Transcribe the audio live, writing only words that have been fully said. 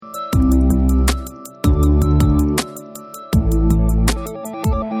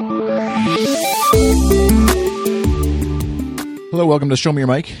welcome to Show Me Your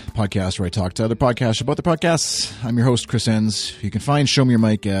Mic, podcast where I talk to other podcasts about the podcasts. I'm your host, Chris Enns. You can find Show Me Your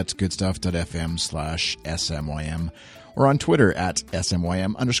Mic at goodstuff.fm/SMYM or on Twitter at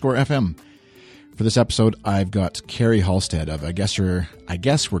SMYM_FM. For this episode, I've got Carrie Halstead of I Guess We're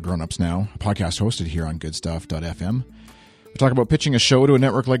Grown-Ups Now, a podcast hosted here on goodstuff.fm. We talk about pitching a show to a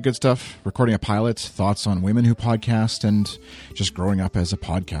network like Good Stuff, recording a pilot, thoughts on women who podcast, and just growing up as a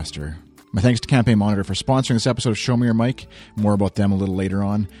podcaster. My thanks to Campaign Monitor for sponsoring this episode of Show Me Your Mic. More about them a little later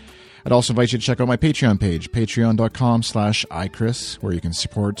on. I'd also invite you to check out my Patreon page, patreon.com/iChris, where you can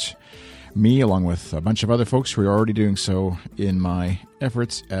support me along with a bunch of other folks who are already doing so in my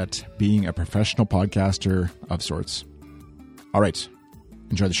efforts at being a professional podcaster of sorts. All right.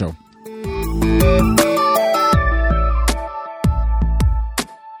 Enjoy the show.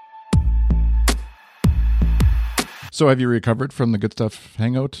 So have you recovered from the Good Stuff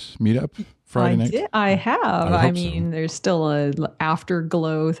Hangout meetup Friday night? I have. I mean, there's still a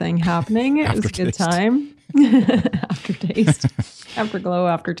afterglow thing happening. It was a good time. Aftertaste. Afterglow,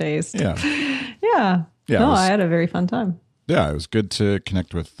 aftertaste. Yeah. Yeah. I had a very fun time. Yeah, it was good to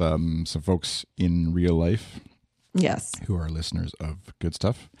connect with some folks in real life. Yes. Who are listeners of Good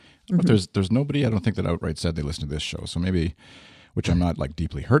Stuff. But there's nobody, I don't think, that outright said they listened to this show. So maybe, which I'm not like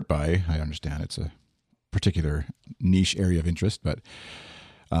deeply hurt by. I understand it's a particular niche area of interest, but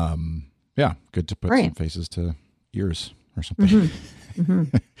yeah, good to put some faces to ears or something.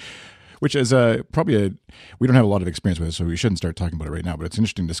 Which is probably we don't have a lot of experience with it, so we shouldn't start talking about it right now, but it's an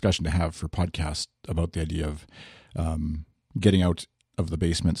interesting discussion to have for podcasts about the idea of getting out of the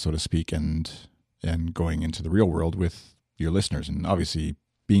basement, so to speak, and going into the real world with your listeners. And obviously,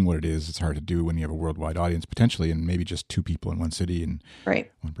 being what it is, it's hard to do when you have a worldwide audience potentially, and maybe just two people in one city and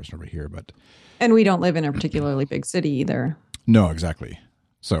one person over here. And we don't live in a particularly big city either. No, exactly.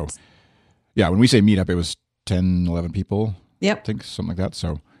 So, yeah, when we say meetup, it was 10, 11 people. Yep. I think, something like that.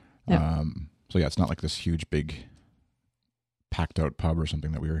 So, yeah, it's not like this huge, big, packed out pub or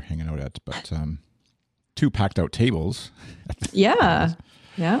something that we were hanging out at, but two packed out tables. Yeah.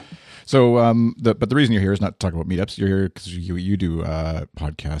 So, but the reason you're here is not to talk about meetups. You're here because you do a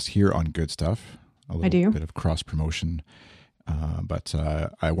podcast here on Good Stuff. A little bit of cross promotion. But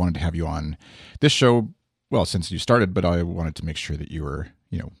I wanted to have you on this show, well, since you started, but I wanted to make sure that you were,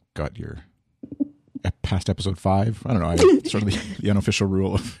 got your past episode 5. I don't know, sort of the unofficial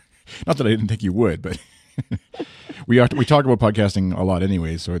rule of, not that I didn't think you would, but we talk about podcasting a lot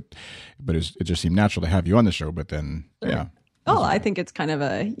anyway, so it just seemed natural to have you on the show, but then, yeah. Oh, I think it's kind of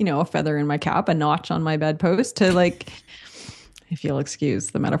a feather in my cap, a notch on my bedpost to if you'll excuse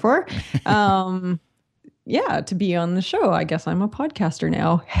the metaphor. Yeah, to be on the show. I guess I'm a podcaster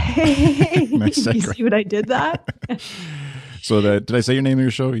now. Hey, nice segue. You see what I did that? So did I say your name of your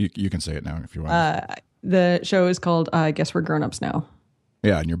show? You can say it now if you want. The show is called I Guess We're Grown-Ups Now.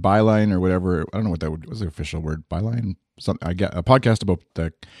 Yeah, and your byline or whatever, I don't know what that was the official word. Byline? I get a podcast about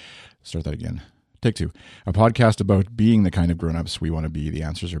start that again. Take 2. A podcast about being the kind of grown-ups we want to be. The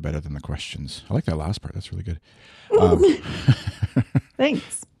answers are better than the questions. I like that last part. That's really good.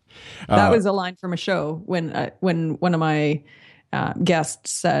 Thanks. That was a line from a show when one of my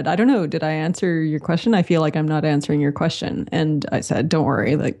guests said, I don't know, did I answer your question? I feel like I'm not answering your question. And I said, don't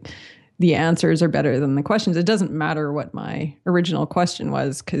worry, the answers are better than the questions. It doesn't matter what my original question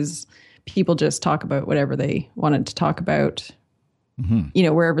was because people just talk about whatever they wanted to talk about,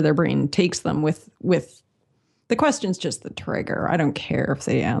 wherever their brain takes them with the question's just the trigger. I don't care if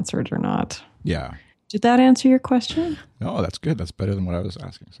they answered or not. Yeah. Did that answer your question? Oh, that's good. That's better than what I was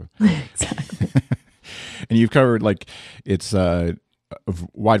asking. So exactly. And you've covered it's a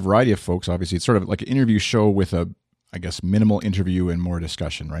wide variety of folks. Obviously, it's sort of like an interview show with I guess, minimal interview and more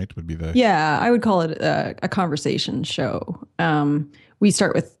discussion. Right? Would be the I would call it a conversation show. We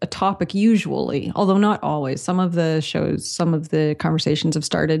start with a topic usually, although not always. Some of the conversations have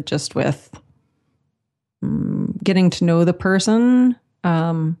started just with getting to know the person.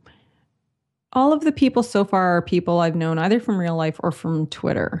 All of the people so far are people I've known either from real life or from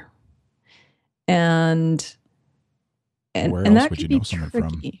Twitter. And where and else that would could you be know someone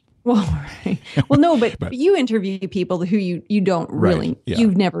tricky. Well, right. Well, no, but you interview people who you don't really,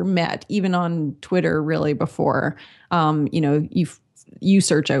 you've never met, even on Twitter really before. You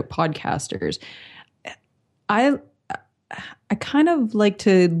search out podcasters. I kind of like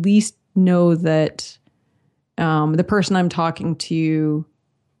to at least know that the person I'm talking to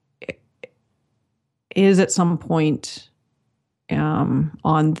is at some point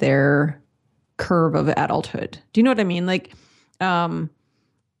on their curve of adulthood. Do you know what I mean?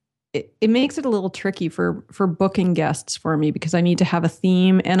 It makes it a little tricky for booking guests for me because I need to have a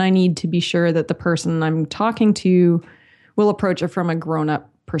theme and I need to be sure that the person I'm talking to will approach it from a grown-up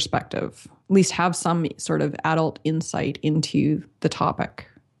perspective, at least have some sort of adult insight into the topic.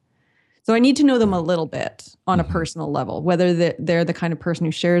 So I need to know them a little bit on a personal level, whether they're the kind of person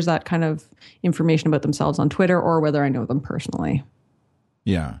who shares that kind of information about themselves on Twitter or whether I know them personally.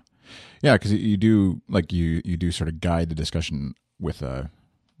 Yeah. Yeah, because you do, like, you do sort of guide the discussion with a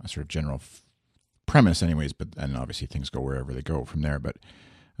sort of general premise anyways, and obviously things go wherever they go from there. But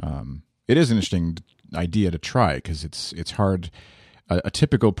it is an interesting idea to try, because it's hard. A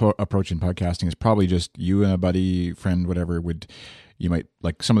typical approach in podcasting is probably just you and a buddy, friend, whatever, you might,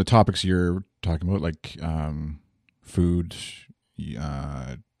 like some of the topics you're talking about, like food,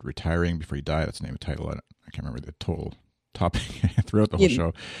 retiring before you die. That's the name of the title. I can't remember the total topic throughout the whole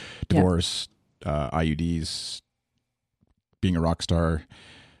show. Divorce, IUDs, being a rock star,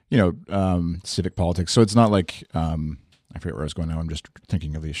 civic politics. So it's not like, I forget where I was going now. I'm just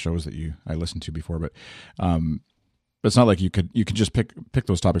thinking of these shows that I listened to before, but it's not like you could just pick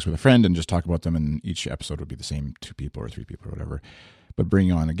those topics with a friend and just talk about them, and each episode would be the same 2 people or 3 people or whatever. But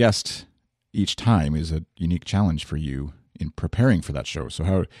bringing on a guest each time is a unique challenge for you in preparing for that show.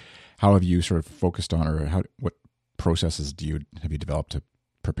 So how have you sort of focused on, or what processes have you developed to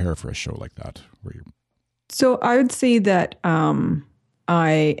prepare for a show like that? So I would say that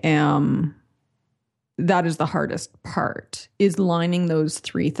that is the hardest part, is lining those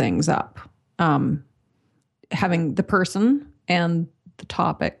 3 things up. Having the person and the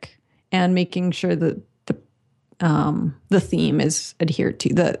topic, and making sure that the theme is adhered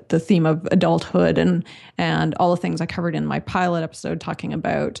to, the theme of adulthood and all the things I covered in my pilot episode, talking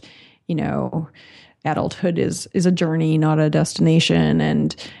about, adulthood is a journey, not a destination,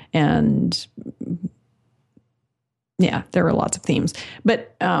 and yeah, there were lots of themes,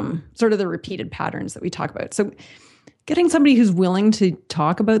 but sort of the repeated patterns that we talk about. So getting somebody who's willing to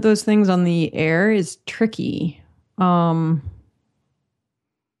talk about those things on the air is tricky. I've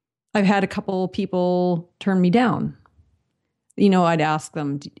had a couple people turn me down. I'd ask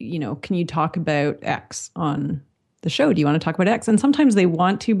them, can you talk about X on the show? Do you want to talk about X? And sometimes they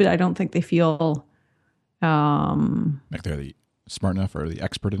want to, but I don't think they feel like they're the smart enough or the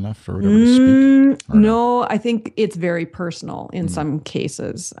expert enough or whatever to speak. No, I think it's very personal in some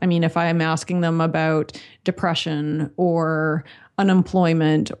cases. I mean, if I'm asking them about depression or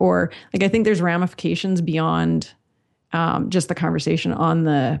unemployment, or I think there's ramifications beyond just the conversation on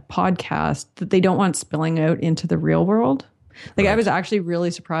the podcast that they don't want spilling out into the real world. Right. I was actually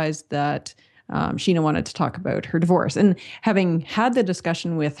really surprised that Sheena wanted to talk about her divorce, and having had the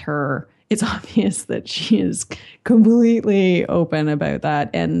discussion with her, it's obvious that she is completely open about that,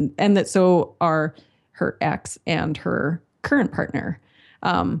 and that so are her ex and her current partner. They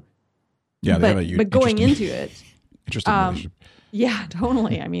have but going into it, interesting relationship. Yeah,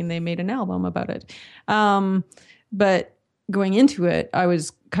 totally. I mean, they made an album about it. But going into it, I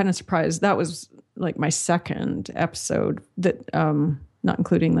was kind of surprised. That was like my second episode, that not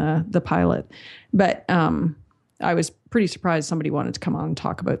including the pilot, but I was pretty surprised somebody wanted to come on and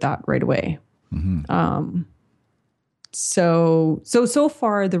talk about that right away. Mm-hmm. So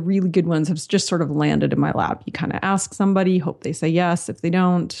far, the really good ones have just sort of landed in my lap. You kind of ask somebody, hope they say yes. If they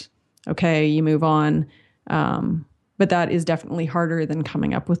don't, okay, you move on. But that is definitely harder than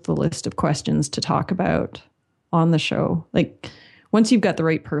coming up with the list of questions to talk about on the show. Once you've got the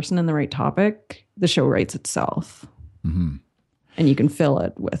right person and the right topic, the show writes itself. Mm-hmm. And you can fill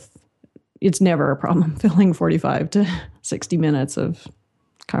it with, it's never a problem filling 45 to 60 minutes of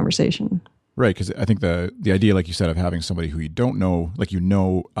conversation. Right, because I think the idea, like you said, of having somebody who you don't know, like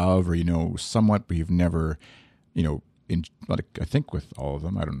of, or somewhat, but you've never, I think with all of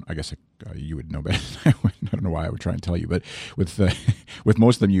them, I guess you would know better. I don't know why I would try and tell you, but with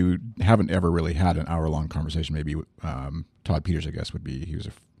most of them, you haven't ever really had an hour-long conversation. Maybe Todd Peters, I guess, he was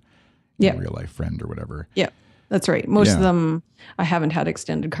a real life friend or whatever. Yeah, that's right. Most of them I haven't had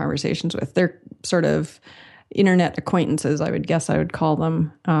extended conversations with. They're sort of internet acquaintances, I would call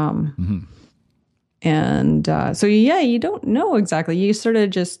them. Mm-hmm. And so, you don't know exactly. You sort of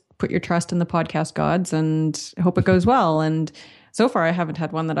just put your trust in the podcast gods and hope it goes well. And so far, I haven't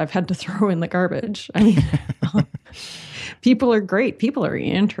had one that I've had to throw in the garbage. I mean, people are great. People are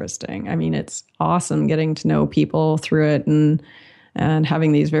interesting. I mean, it's awesome getting to know people through it and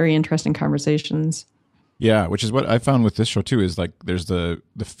having these very interesting conversations. Yeah, which is what I found with this show too, is there's the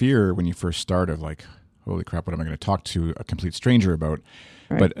fear when you first start of holy crap, what am I going to talk to a complete stranger about?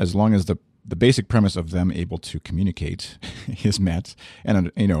 Right. But as long as the basic premise of them able to communicate is met,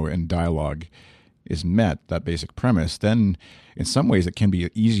 and dialogue is met, that basic premise, then in some ways it can be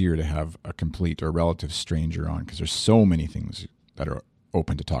easier to have a complete or relative stranger on, because there's so many things that are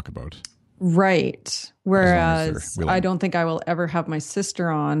open to talk about. Right. Whereas I don't think I will ever have my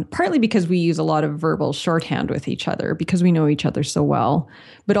sister on, partly because we use a lot of verbal shorthand with each other because we know each other so well,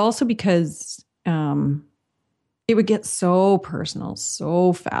 but also because it would get so personal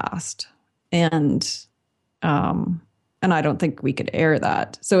so fast. And I don't think we could air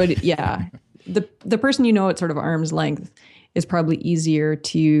that. So the person at sort of arm's length is probably easier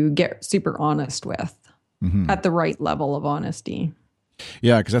to get super honest with at the right level of honesty.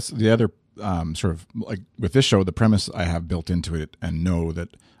 Yeah, because that's the other sort of like with this show, the premise I have built into it and know that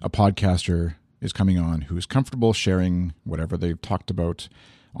a podcaster is coming on who is comfortable sharing whatever they've talked about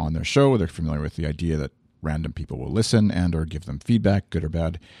on their show. They're familiar with the idea that random people will listen and or give them feedback, good or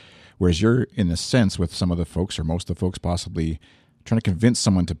bad. Whereas you're, in a sense, with some of the folks or most of the folks possibly trying to convince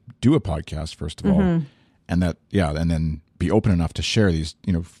someone to do a podcast, first of all, and then be open enough to share these,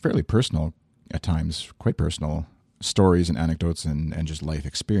 fairly personal, at times quite personal stories and anecdotes and just life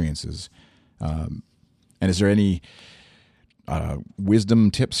experiences. And is there any wisdom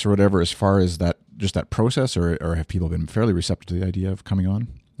tips or whatever as far as that process, or have people been fairly receptive to the idea of coming on?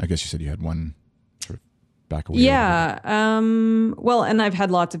 I guess you said you had one sort of back away. Yeah. Well, and I've had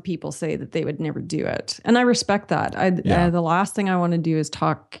lots of people say that they would never do it. And I respect that. The last thing I want to do is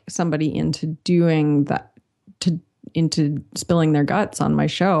talk somebody into doing that, into spilling their guts on my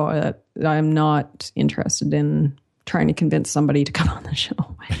show. I'm not interested in trying to convince somebody to come on the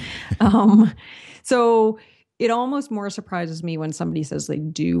show. So it almost more surprises me when somebody says they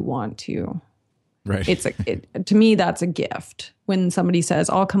do want to. Right. To me, that's a gift. When somebody says,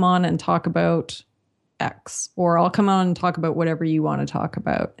 I'll come on and talk about X, or I'll come on and talk about whatever you want to talk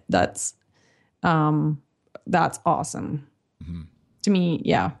about. That's awesome. To me.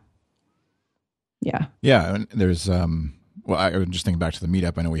 Yeah. Yeah. Yeah. And there's, I was just thinking back to the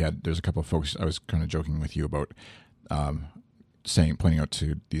meetup. I know there's a couple of folks, I was kind of joking with you about, pointing out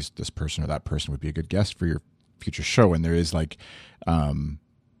to this person or that person would be a good guest for your future show. And there is like,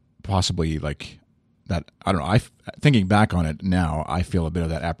 possibly like that, I don't know. Thinking back on it now, I feel a bit of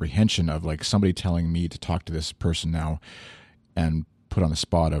that apprehension of like somebody telling me to talk to this person now and I put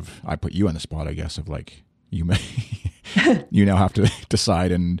you on the spot, I guess, of like, you may, you now have to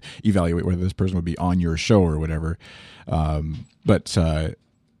decide and evaluate whether this person would be on your show or whatever. I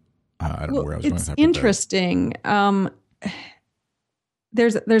don't know where I was going with that. It's interesting.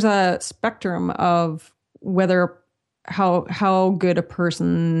 There's a spectrum of how good a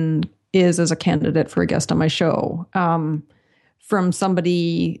person is as a candidate for a guest on my show. From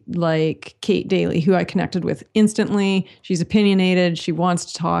somebody like Kate Daly, who I connected with instantly. She's opinionated. She wants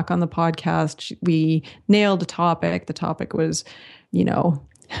to talk on the podcast. We nailed a topic. The topic was,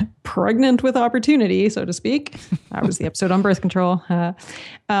 pregnant with opportunity, so to speak. That was the episode on birth control.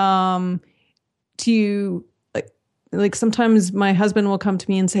 To like sometimes my husband will come to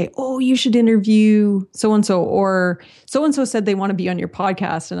me and say, oh, you should interview so-and-so, or so-and-so said they want to be on your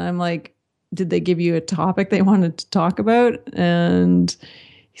podcast. And I'm like, did they give you a topic they wanted to talk about? And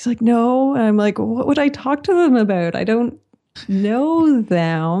he's like, no. And I'm like, what would I talk to them about? I don't know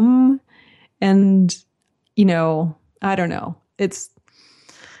them. And, I don't know. It's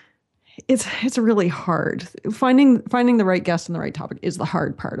really hard. Finding the right guest and the right topic is the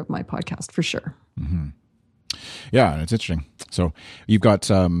hard part of my podcast for sure. Mm-hmm. Yeah, and it's interesting. So you've got,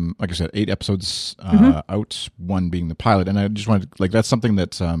 like I said, 8 episodes out, one being the pilot. And I just wanted, that's something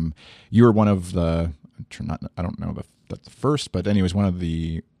that you were one of the, I don't know that's the first, but anyways, one of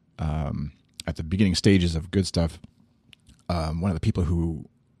the, at the beginning stages of Good Stuff, one of the people who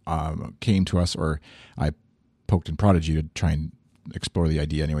came to us, or I poked and prodded you to try and explore the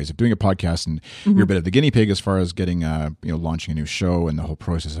idea anyways of doing a podcast, and you're a bit of the guinea pig as far as getting launching a new show and the whole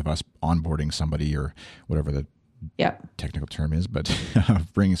process of us onboarding somebody or whatever the technical term is, but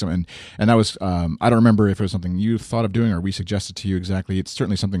bringing someone. And that was I don't remember if it was something you thought of doing or we suggested to you exactly. It's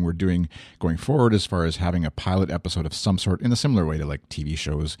certainly something we're doing going forward as far as having a pilot episode of some sort in a similar way to like TV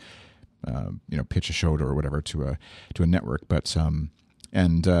shows, pitch a show or whatever to a network. But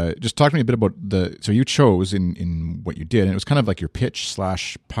and just talk to me a bit about so you chose in what you did, and it was kind of like your pitch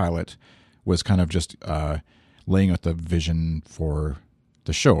 / pilot was kind of just laying out the vision for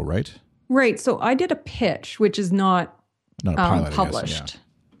the show, right? Right. So I did a pitch, which is not a pilot, published.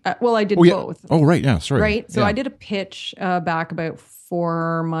 I did both. Oh, right. Yeah. Sorry. Right. So I did a pitch back about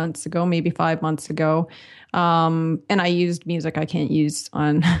 4 months ago, maybe 5 months ago. And I used music I can't use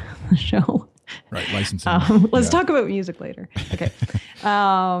on the show. Right. Licensing. Let's talk about music later. Okay.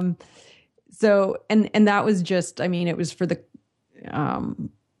 So, and that was just, it was for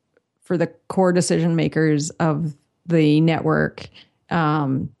the core decision makers of the network,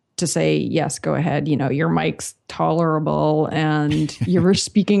 to say, yes, go ahead. Your mic's tolerable and your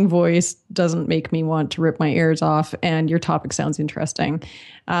speaking voice doesn't make me want to rip my ears off and your topic sounds interesting.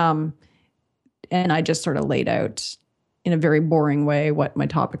 And I just sort of laid out in a very boring way what my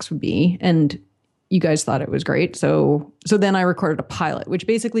topics would be. And you guys thought it was great. So then I recorded a pilot, which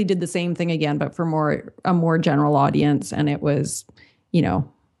basically did the same thing again, but for a more general audience. And it was,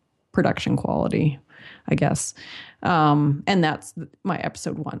 production quality, I guess. And that's my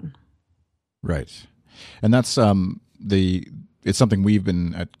episode 1. Right. And that's it's something we've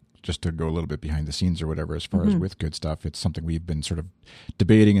been at, just to go a little bit behind the scenes or whatever, as far as with Good Stuff, it's something we've been sort of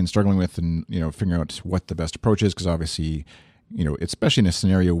debating and struggling with and, figuring out what the best approach is. Because obviously, especially in a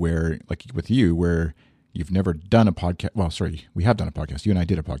scenario where, like with you, where you've never done a podcast. Well, sorry, we have done a podcast. You and I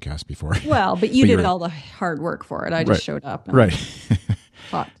did a podcast before. Well, but you did all the hard work for it. I just showed up. And right.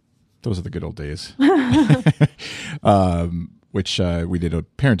 Talked. Those are the good old days. Which we did a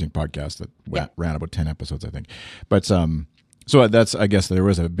parenting podcast that ran about 10 episodes, I think. But so that's, I guess there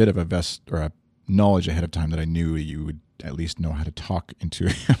was a bit of a knowledge ahead of time that I knew you would at least know how to talk into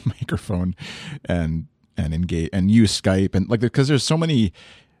a microphone and engage and use Skype and because there's so many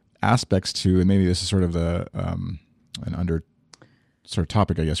aspects to, and maybe this is sort of an under sort of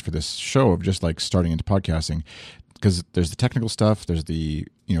topic, I guess, for this show of just like starting into podcasting, because there's the technical stuff, there's the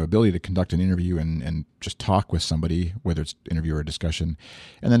ability to conduct an interview and just talk with somebody, whether it's interview or discussion,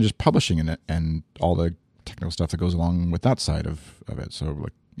 and then just publishing in it and all the technical stuff that goes along with that side of it. So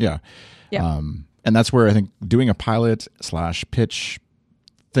yeah. And that's where I think doing a pilot / pitch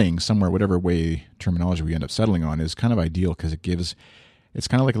thing somewhere, whatever way terminology we end up settling on, is kind of ideal, because it's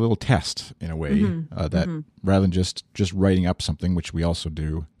kind of like a little test in a way, that rather than just writing up something, which we also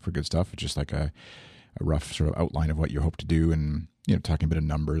do for Good Stuff, it's just like a rough sort of outline of what you hope to do, and talking a bit of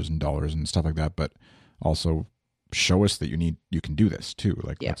numbers and dollars and stuff like that, but also show us that you can do this too.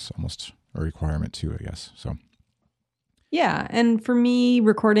 That's almost a requirement too, I guess. So yeah, and for me,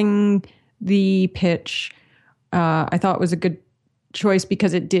 recording the pitch, I thought was a good choice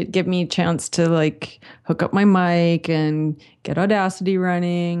because it did give me a chance to hook up my mic and get Audacity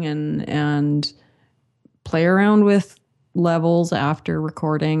running and play around with levels after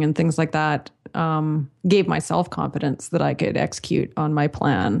recording and things like that. Gave myself confidence that I could execute on my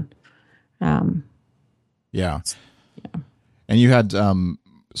plan. Yeah. And you had,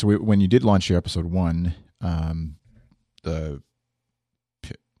 when you did launch your episode 1,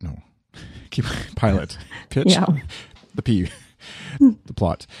 pilot pitch, the P, the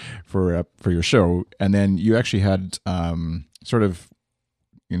plot for your show, and then you actually had sort of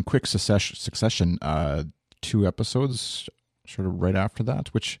in quick succession 2 episodes sort of right after that,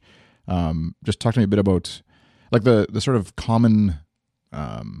 which just talk to me a bit about the sort of common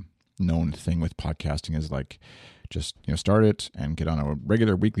known thing with podcasting is just start it and get on a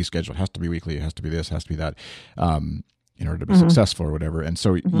regular weekly schedule. It has to be weekly, it has to be this, it has to be that, in order to be successful or whatever. And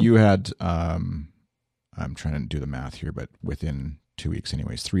so you had I'm trying to do the math here, but within 2 weeks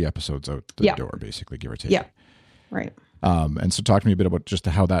anyways, 3 episodes out the door, basically, give or take. Yeah. Right. And so talk to me a bit about just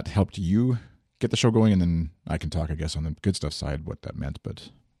how that helped you get the show going, and then I can talk, I guess, on the Good Stuff side, what that meant. But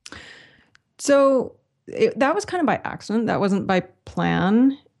so that was kind of by accident. That wasn't by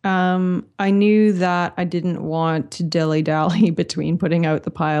plan. I knew that I didn't want to dilly-dally between putting out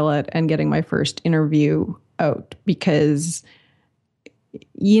the pilot and getting my first interview out, because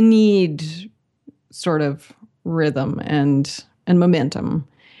you need sort of rhythm and momentum.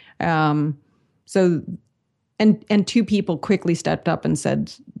 So 2 people quickly stepped up and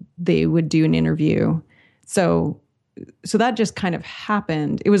said they would do an interview. So that just kind of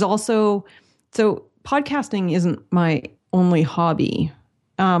happened. It was also, so podcasting isn't my only hobby.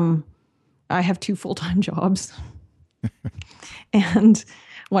 I have 2 full-time jobs and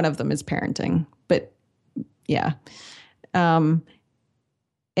one of them is parenting, but yeah.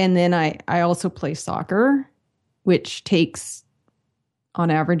 And then I also play soccer, which takes on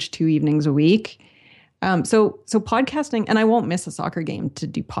average 2 evenings a week. So podcasting, and I won't miss a soccer game to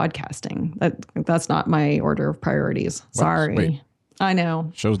do podcasting. That's not my order of priorities. Sorry. Wait. I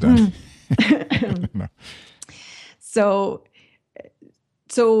know. Show's done. No.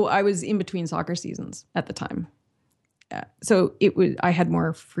 So I was in between soccer seasons at the time. So I had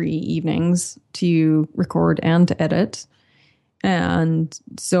more free evenings to record and to edit. And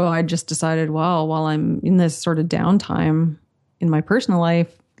so I just decided, well, while I'm in this sort of downtime in my personal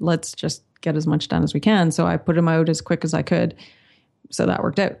life, let's just get as much done as we can. So I put them out as quick as I could. So that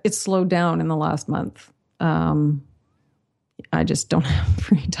worked out. It's slowed down in the last month. I just don't have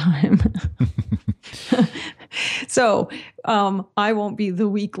free time. So I won't be the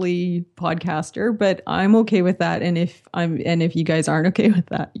weekly podcaster, but I'm okay with that. And if you guys aren't okay with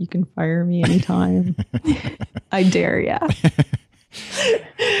that, you can fire me anytime. I dare ya.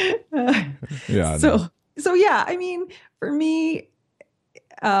 Yeah. So yeah, I mean, for me,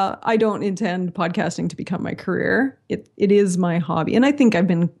 I don't intend podcasting to become my career. It is my hobby. And I think I've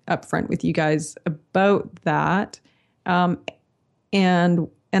been upfront with you guys about that. And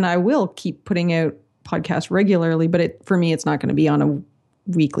I will keep putting out podcasts regularly, but for me, it's not going to be on a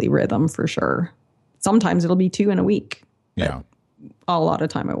weekly rhythm for sure. Sometimes it'll be 2 in a week. Yeah. A lot of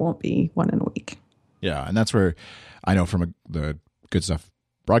time it won't be 1 in a week. Yeah. And that's where I know from the Good Stuff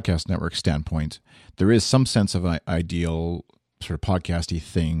Broadcast Network standpoint, there is some sense of an ideal sort of podcasty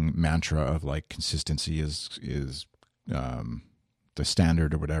thing, mantra of like consistency is the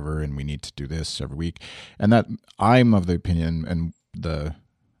standard or whatever, and we need to do this every week. And that I'm of the opinion, and the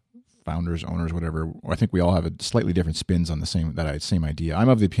founders, owners, whatever, I think we all have a slightly different spins on the same idea. I'm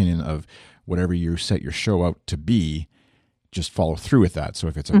of the opinion of whatever you set your show out to be, just follow through with that. So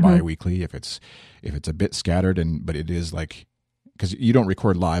if it's a bi-weekly, if it's a bit scattered, but it is like, because you don't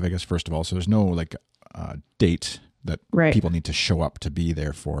record live, I guess, first of all, so there's no like date that people need to show up to be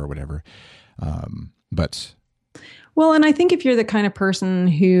there for or whatever. Well, and I think if you're the kind of person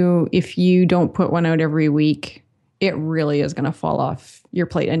who, if you don't put one out every week, it really is going to fall off your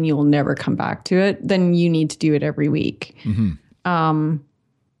plate and you'll never come back to it, then you need to do it every week. Mm-hmm.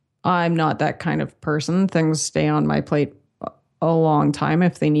 I'm not that kind of person. Things stay on my plate a long time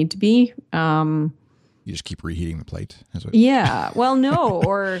if they need to be. You just keep reheating the plate. Yeah. Well, no,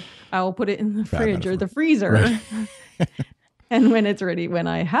 or I'll put it in the fridge or the freezer. Right. And when it's ready, when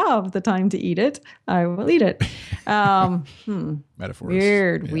I have the time to eat it, I will eat it.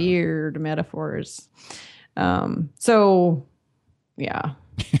 Metaphors. Weird metaphors. So, yeah.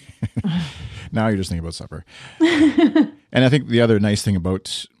 Now you're just thinking about supper. And I think the other nice thing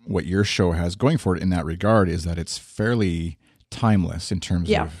about what your show has going for it in that regard is that it's fairly timeless in terms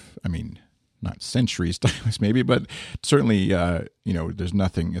of, I mean, not centuries timeless maybe, but certainly, there's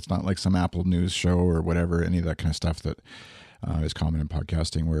nothing, it's not like some Apple News show or whatever, any of that kind of stuff that is common in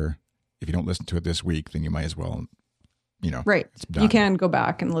podcasting where if you don't listen to it this week, then you might as well, right. You can go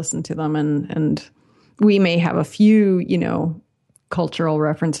back and listen to them and we may have a few, cultural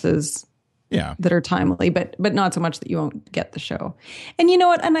references that are timely, but not so much that you won't get the show. And you know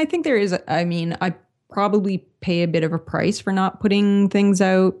what? And I think there is, I probably pay a bit of a price for not putting things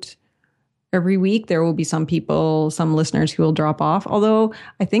out every week. There will be some listeners who will drop off. Although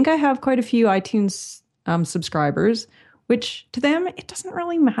I think I have quite a few iTunes subscribers, which to them, it doesn't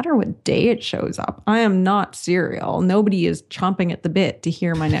really matter what day it shows up. I am not Serial. Nobody is chomping at the bit to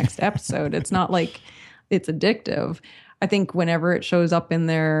hear my next episode. It's not like it's addictive. I think whenever it shows up in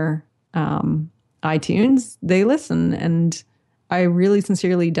their iTunes, they listen. And I really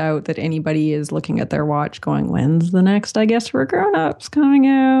sincerely doubt that anybody is looking at their watch going, when's the next I Guess We're Grown-Ups coming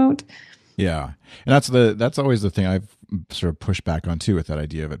out? Yeah. And that's always the thing I've sort of pushed back on too, with that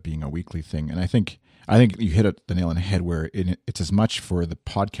idea of it being a weekly thing. And I think you hit the nail on the head where it's as much for the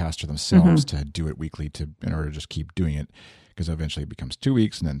podcaster themselves to do it weekly in order to just keep doing it, because eventually it becomes 2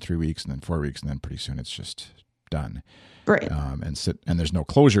 weeks and then 3 weeks and then 4 weeks and then pretty soon it's just done. Right. And there's no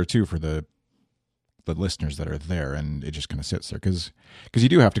closure too for the listeners that are there, and it just kind of sits there because you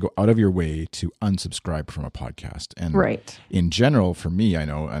do have to go out of your way to unsubscribe from a podcast. And in general, for me, I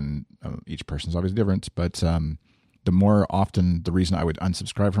know, and each person's obviously different, but the more often the reason I would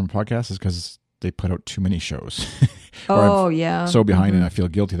unsubscribe from a podcast is because they put out too many shows. So behind and I feel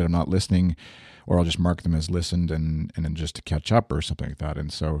guilty that I'm not listening, or I'll just mark them as listened and then just to catch up or something like that.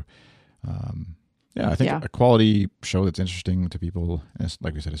 And so, I think a quality show that's interesting to people,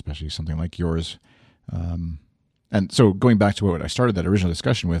 like we said, especially something like yours. And so going back to what I started that original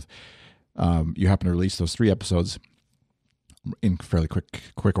discussion with, you happen to release those 3 episodes in fairly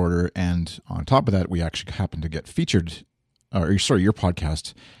quick order. And on top of that, we actually happened to get featured, your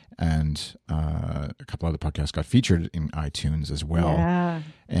podcast and a couple other podcasts got featured in iTunes as well. Yeah.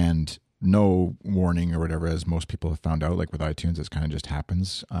 And no warning or whatever, as most people have found out, like with iTunes, it kind of just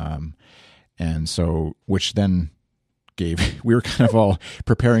happens. And so, which then we were kind of all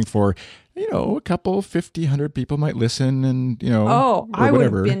preparing for, a couple 50, 100 people might listen and, I would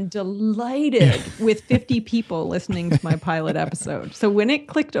have been delighted with 50 people listening to my pilot episode. So when it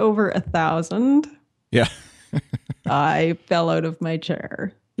clicked over 1,000, I fell out of my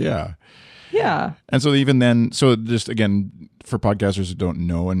chair. Yeah. Yeah. And so even then, so just again, for podcasters who don't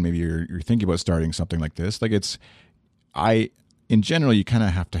know, and maybe you're thinking about starting something like this, like in general, you kind of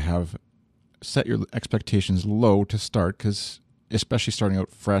have to set your expectations low to start, because especially starting out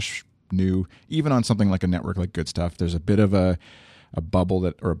fresh, new, even on something like a network like Good Stuff, there's a bit of a bubble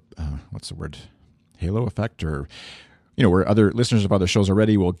that, or what's the word? Halo effect, or, where other listeners of other shows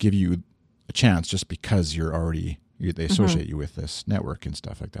already will give you a chance just because you're already, they associate you with this network and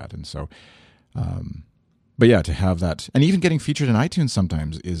stuff like that. And so, but yeah, to have that, and even getting featured in iTunes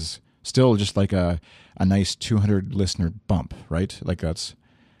sometimes is still just like a nice 200 listener bump, right? Like that's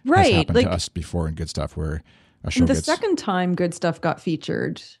has happened to us before in Good Stuff, where a show gets... second time Good Stuff got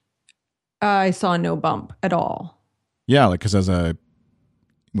featured, I saw no bump at all. Yeah, like because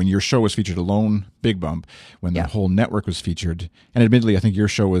when your show was featured alone, big bump. When the whole network was featured, and admittedly, I think your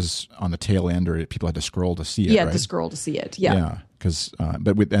show was on the tail end, or people had to scroll to see it. Yeah, right? to scroll to see it. Yeah, yeah. Because,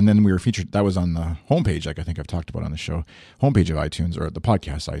 and then we were featured. That was on the homepage, like I think I've talked about on the show, homepage of iTunes, or the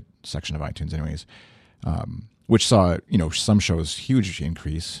podcast section of iTunes, anyways. Which saw some shows huge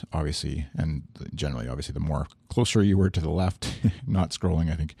increase, obviously, and generally, obviously, the more closer you were to the left, not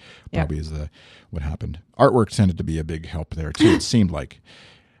scrolling, I think probably is what happened. Artwork tended to be a big help there too. It seemed like.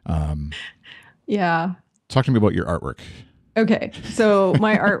 Yeah. Talk to me about your artwork. Okay, so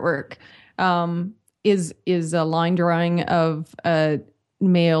my artwork is a line drawing of a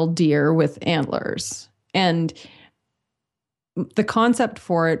male deer with antlers, and the concept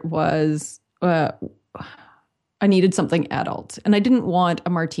for it was I needed something adult, and I didn't want a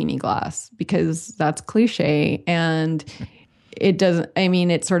martini glass because that's cliche, and it doesn't,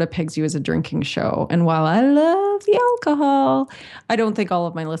 it sort of pegs you as a drinking show. And while I love the alcohol, I don't think all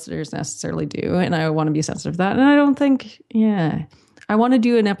of my listeners necessarily do. And I want to be sensitive to that. And I don't think, I want to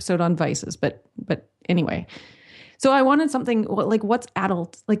do an episode on vices, but anyway. So I wanted something like, what's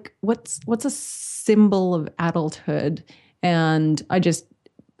adult? Like what's a symbol of adulthood? And I just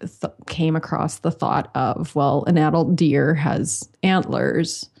came across the thought of, well, an adult deer has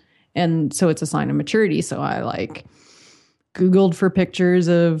antlers, and so it's a sign of maturity. So I Googled for pictures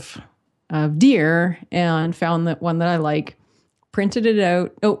of deer and found that one that I like, printed it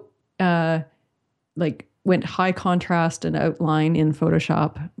out. Went high contrast and outline in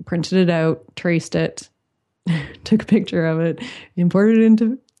Photoshop, printed it out, traced it, took a picture of it, imported it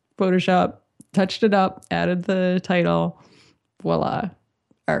into Photoshop, touched it up, added the title, voila,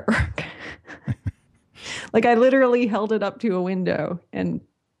 artwork. I literally held it up to a window and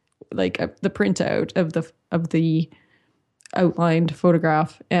the printout of the outlined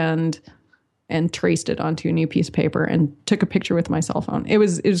photograph and traced it onto a new piece of paper and took a picture with my cell phone. It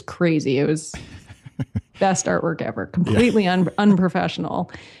was crazy. It was best artwork ever. Completely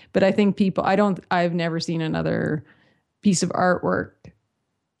unprofessional. But I think I've never seen another piece of artwork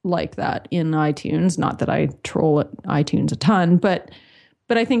like that in iTunes. Not that I troll at iTunes a ton, but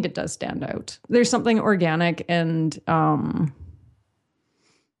I think it does stand out. There's something organic and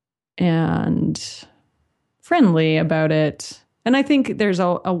friendly about it. And I think there's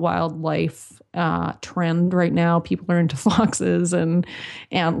a wildlife trend right now. People are into foxes and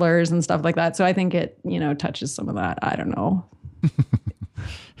antlers and stuff like that. So I think it, touches some of that. I don't know.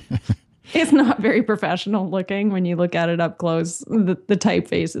 It's not very professional looking when you look at it up close. The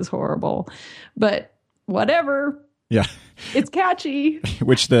typeface is horrible, but whatever. Yeah. It's catchy.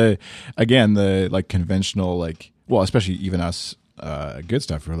 Which conventional, especially even us, Good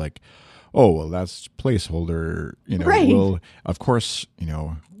Stuff, we're like, oh, well, that's placeholder, right. We'll, of course,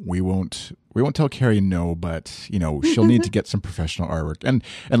 we won't tell Carrie no, but, she'll need to get some professional artwork. And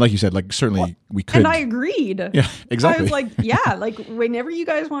like you said, certainly we could. And I agreed. Yeah, exactly. I was whenever you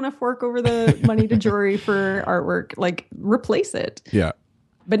guys want to fork over the money to Jory for artwork, replace it. Yeah.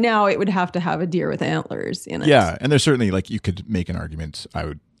 But now it would have to have a deer with antlers in it. Yeah. And there's certainly, you could make an argument, I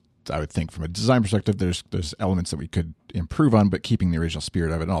would think from a design perspective, there's elements that we could improve on, but keeping the original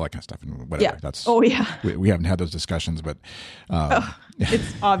spirit of it and all that kind of stuff and whatever. Yeah. We haven't had those discussions, but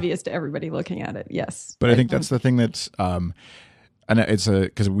it's obvious to everybody looking at it. Yes. But I think that's the thing that's, and it's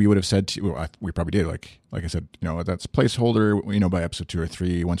because we would have said we probably did, like I said, that's placeholder, by episode 2 or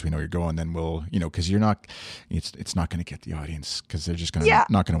 3, once we know you're going, then we'll, because you're not, it's not going to get the audience because they're just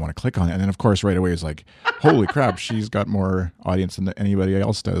not going to want to click on it. And then of course, right away it's like, holy crap, she's got more audience than anybody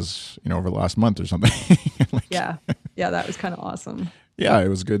else does, over the last month or something. Yeah. That was kind of awesome. Yeah. It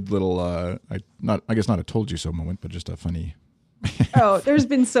was a good little, I guess not a told you so moment, but just a funny. Oh, there's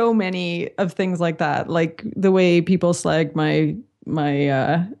been so many of things like that. Like the way people slag my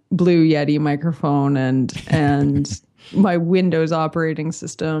Blue Yeti microphone and my Windows operating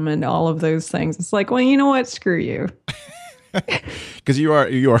system and all of those things. It's like, well, you know what? Screw you. Because you are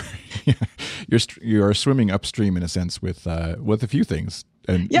swimming upstream in a sense with a few things,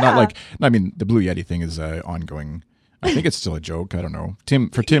 and the Blue Yeti thing is ongoing. I think it's still a joke. I don't know.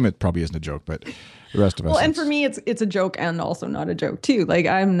 For Tim, it probably isn't a joke, but the rest of us. Well, and for me, it's a joke and also not a joke too. Like,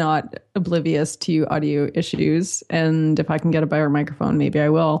 I'm not oblivious to audio issues, and if I can get a better microphone, maybe I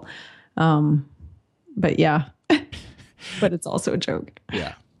will. But yeah, but it's also a joke.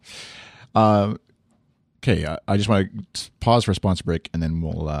 Yeah. Okay. I just want to pause for a sponsor break, and then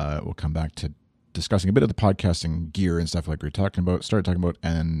we'll come back to discussing a bit of the podcasting gear and stuff like we started talking about,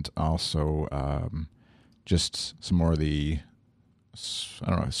 and also just some more of the, I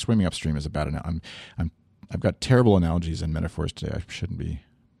don't know, swimming upstream is a bad analogy. I've got terrible analogies and metaphors today. I shouldn't be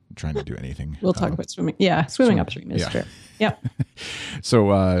trying to do anything. We'll talk about swimming. Yeah, swimming upstream is fair. Yeah.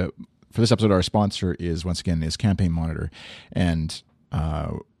 So for this episode, our sponsor is Campaign Monitor, and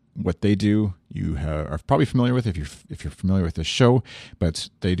what they do, you are probably familiar with if you're familiar with this show, but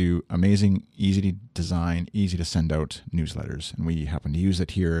they do amazing, easy to design, easy to send out newsletters. And we happen to use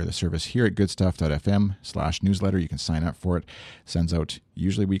it here, the service here at goodstuff.fm/newsletter. You can sign up for it. Sends out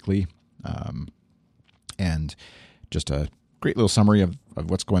usually weekly. And just a great little summary of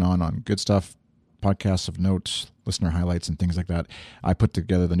what's going on Good Stuff, podcasts of note, listener highlights, and things like that. I put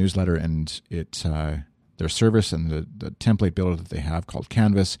together the newsletter, and their service and the template builder that they have called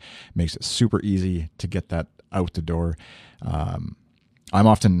Canvas makes it super easy to get that out the door. I'm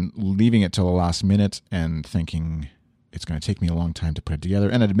often leaving it till the last minute and thinking it's going to take me a long time to put it together.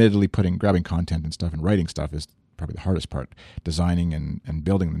 And admittedly, grabbing content and stuff and writing stuff is probably the hardest part. Designing and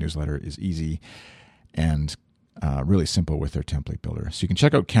building the newsletter is easy and really simple with their template builder. So you can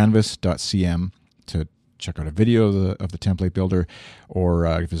check out canvas.cm to check out a video of the template builder, or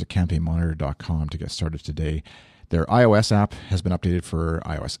visit campaignmonitor.com to get started today. Their iOS app has been updated for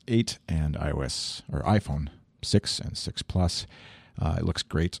iOS 8 and iPhone 6 and 6 Plus. It looks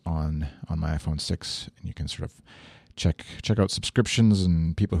great on my iPhone 6, and you can sort of check out subscriptions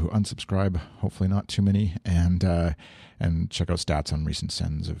and people who unsubscribe, hopefully not too many, and check out stats on recent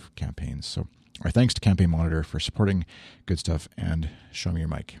sends of campaigns. So our thanks to Campaign Monitor for supporting Good Stuff and Show Me Your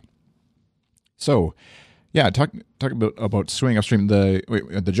Mic. So, yeah, talk about swimming upstream.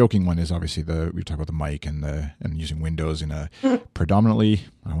 The joking one is obviously we talk about the mic and using Windows in a predominantly,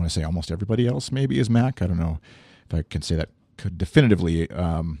 I want to say almost everybody else maybe is Mac. I don't know if I can say that definitively.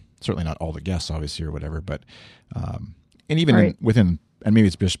 Certainly not all the guests, obviously, or whatever. But and even within, and maybe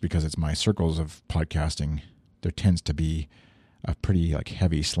it's just because it's my circles of podcasting, there tends to be a pretty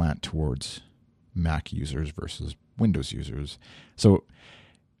heavy slant towards Mac users versus Windows users. So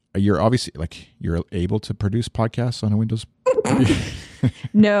you're obviously you're able to produce podcasts on a Windows.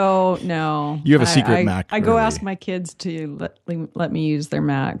 No. You have a secret Mac. I go ask my kids to let me use their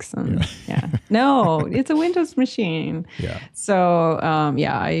Macs, and no, it's a Windows machine. Yeah. So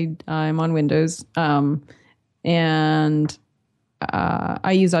I'm on Windows, and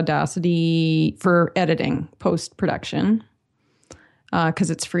I use Audacity for editing, post-production, because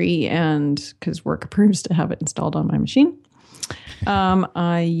it's free and because work approves to have it installed on my machine.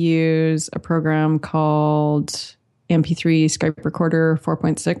 I use a program called MP3 Skype Recorder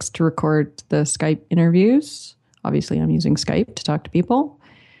 4.6 to record the Skype interviews. Obviously, I'm using Skype to talk to people.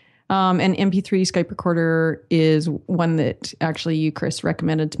 And MP3 Skype Recorder is one that actually you, Chris,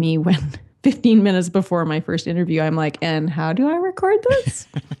 recommended to me when 15 minutes before my first interview, I'm like, and how do I record this?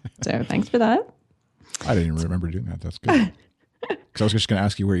 So thanks for that. I didn't even remember doing that. That's good. Because I was just going to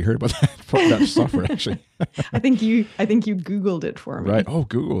ask you where you heard about that software, actually. I think you Googled it for me. Right. Oh,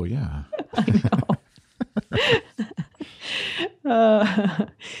 Google, yeah. I know.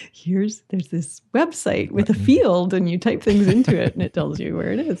 There's this website with a field, and you type things into it, and it tells you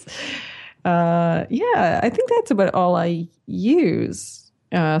where it is. I think that's about all I use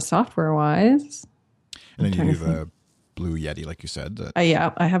software-wise. And then you have a Blue Yeti, like you said. I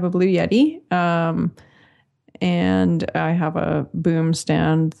have a Blue Yeti. And I have a boom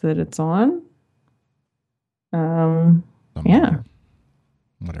stand that it's on.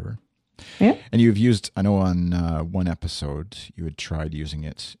 Whatever. Yeah. And you've used, I know on one episode, you had tried using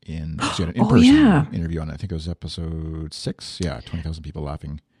it in an in-person interview on, I think it was episode 6. Yeah, 20,000 people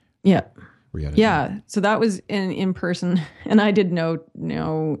laughing. Yeah. So that was in person, and I did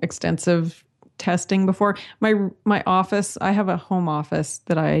no extensive testing before. My office, I have a home office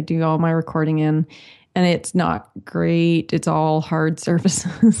that I do all my recording in. And it's not great. It's all hard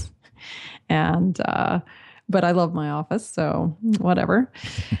surfaces. And, but I love my office, so whatever.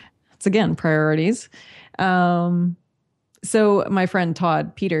 It's again, priorities. So my friend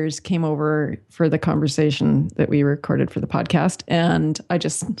Todd Peters came over for the conversation that we recorded for the podcast. And I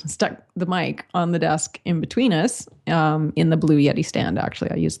just stuck the mic on the desk in between us, in the Blue Yeti stand.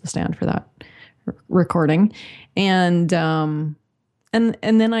 Actually, I used the stand for that recording. And then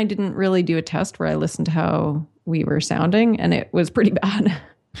I didn't really do a test where I listened to how we were sounding, and it was pretty bad.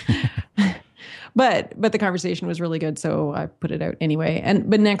 But the conversation was really good, so I put it out anyway.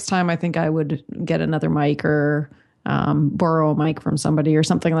 But next time, I think I would get another mic or borrow a mic from somebody or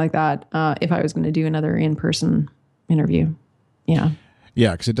something like that if I was going to do another in-person interview. Yeah.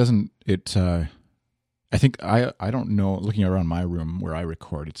 Yeah, because it doesn't. I think I don't know. Looking around my room where I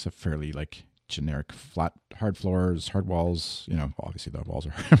record, it's a fairly like generic flat, hard floors, hard walls. Obviously the walls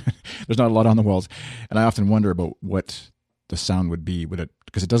are. There's not a lot on the walls, and I often wonder about what the sound would be. Would it?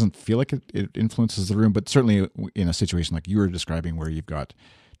 Because it doesn't feel like it influences the room, but certainly in a situation like you were describing, where you've got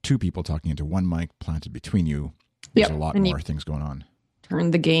two people talking into one mic planted between you, there's a lot more things going on.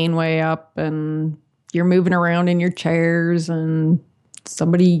 Turn the gain way up, and you're moving around in your chairs, and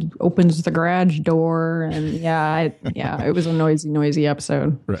somebody opens the garage door, and it was a noisy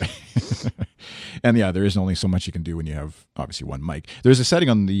episode. Right. And there isn't only so much you can do when you have obviously one mic. There's a setting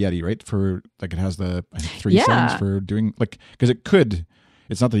on the Yeti, right? For like it has the I think 3 settings for doing because it could.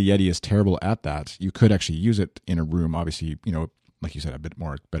 It's not that the Yeti is terrible at that. You could actually use it in a room. Obviously, like you said, a bit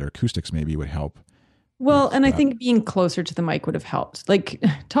more better acoustics maybe would help. Well, and I think being closer to the mic would have helped. Like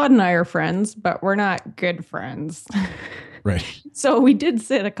Todd and I are friends, but we're not good friends. Right. So we did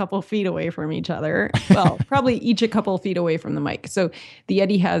sit a couple feet away from each other. Well, probably each a couple feet away from the mic. So the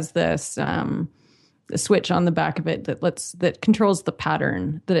Yeti has this switch on the back of it that controls the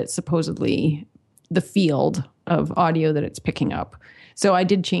pattern that it's supposedly the field of audio that it's picking up. So I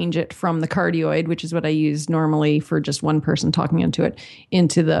did change it from the cardioid, which is what I use normally for just one person talking into it,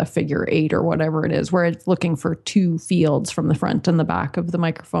 into the figure 8 or whatever it is, where it's looking for 2 fields from the front and the back of the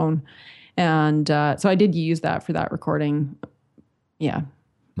microphone. And so I did use that for that recording. Yeah.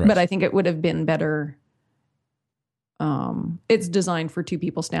 Right. But I think it would have been better. It's designed for 2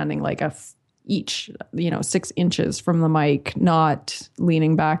 people standing like each 6 inches from the mic, not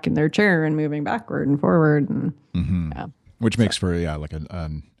leaning back in their chair and moving backward and forward. And yeah. Which makes for like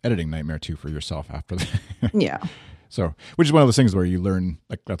an editing nightmare too for yourself after that. Yeah. So, which is one of those things where you learn,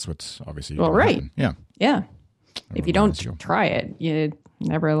 like that's what's obviously right. Happen. Yeah. Yeah. If you don't try it, you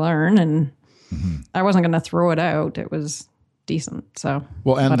never learn. And I wasn't going to throw it out. It was decent. So,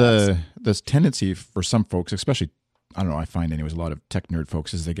 well, and this tendency for some folks, especially, I don't know, I find anyways, a lot of tech nerd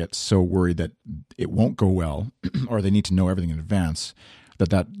folks is they get so worried that it won't go well or they need to know everything in advance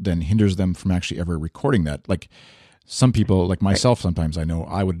that then hinders them from actually ever recording that. Like, some people, like myself, sometimes I know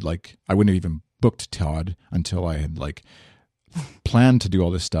I wouldn't have even booked Todd until I had planned to do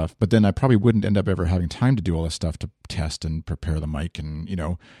all this stuff. But then I probably wouldn't end up ever having time to do all this stuff to test and prepare the mic and,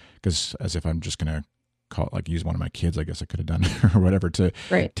 because as if I'm just going to use one of my kids, I guess I could have done or whatever to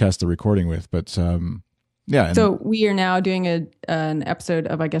test the recording with. But yeah. So we are now doing an episode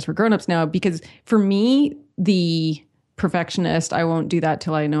of I Guess We're Grown-Ups Now, because for me, the perfectionist, I won't do that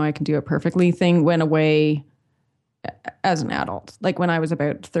till I know I can do it perfectly thing went away as an adult. Like when I was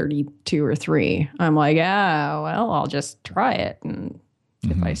about 32 or 3, I'm like, well, I'll just try it. And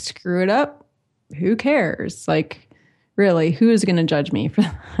if I screw it up, who cares? Like, really, who is going to judge me for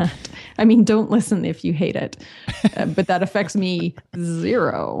that? I mean, don't listen if you hate it, but that affects me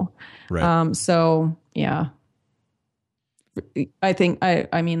 0. Right. So yeah, I think,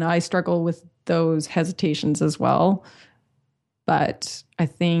 I struggle with those hesitations as well. But I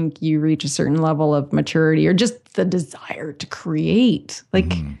think you reach a certain level of maturity or just the desire to create.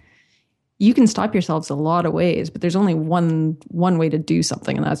 Like you can stop yourselves a lot of ways, but there's only one way to do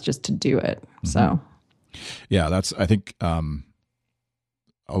something, and that's just to do it. So, yeah, that's, I think, I've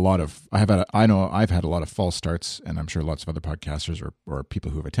had a lot of false starts, and I'm sure lots of other podcasters or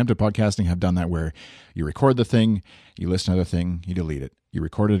people who have attempted podcasting have done that, where you record the thing, you listen to the thing, you delete it, you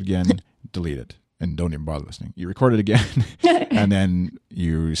record it again, delete it. And don't even bother listening. You record it again, and then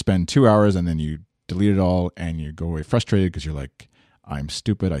you spend 2 hours, and then you delete it all, and you go away frustrated because you're like, I'm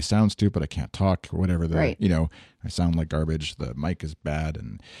stupid, I sound stupid, I can't talk, or whatever. I sound like garbage, the mic is bad,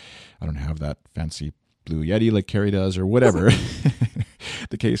 and I don't have that fancy blue Yeti like Carrie does, or whatever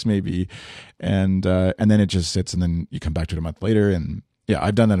the case may be. And then it just sits, and then you come back to it a month later. And yeah,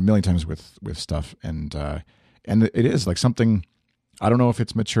 I've done that a million times with stuff. And it is like something, I don't know if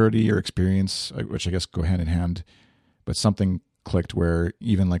it's maturity or experience, which I guess go hand in hand, but something clicked where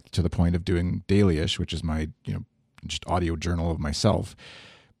even like to the point of doing Daily-ish, which is my, just audio journal of myself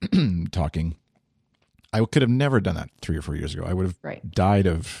talking. I could have never done that 3 or 4 years ago. I would have died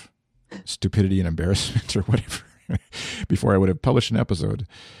of stupidity and embarrassment or whatever before I would have published an episode.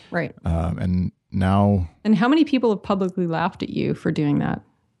 Right. And now. And how many people have publicly laughed at you for doing that,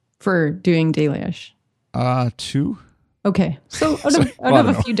 for doing Daily-ish? 2. Okay. So out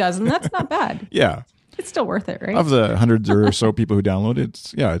of a few dozen, that's not bad. Yeah. It's still worth it, right? Of the hundreds or so people who download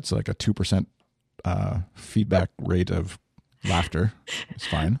it, it's like a 2% feedback rate of laughter. It's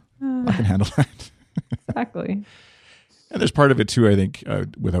fine. I can handle that. Exactly. And there's part of it too, I think,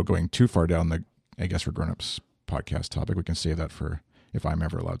 without going too far down the, I guess, for grown-ups podcast topic, we can save that for if I'm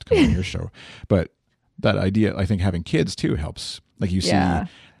ever allowed to come on your show. But that idea, I think having kids too helps. Like you see, and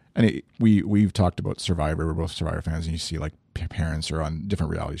we've talked about Survivor. We're both Survivor fans, and you see like parents are on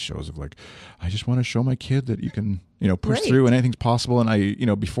different reality shows of like, I just want to show my kid that you can, push through and anything's possible. And I,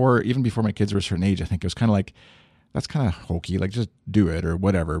 even before my kids were a certain age, I think it was kind of like, that's kind of hokey, like just do it or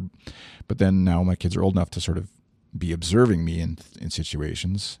whatever. But then now my kids are old enough to sort of be observing me in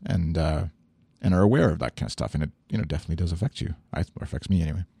situations and are aware of that kind of stuff. And it, definitely does affect you. Or affects me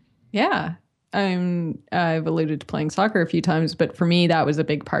anyway. Yeah. I've alluded to playing soccer a few times, but for me, that was a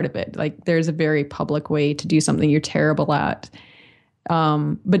big part of it. Like there's a very public way to do something you're terrible at,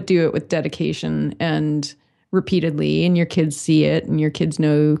 but do it with dedication and repeatedly, and your kids see it, and your kids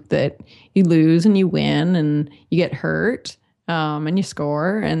know that you lose and you win and you get hurt, and you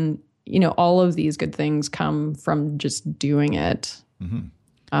score. And, all of these good things come from just doing it.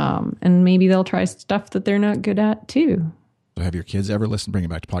 Mm-hmm. And maybe they'll try stuff that they're not good at too. So have your kids ever listened, bring it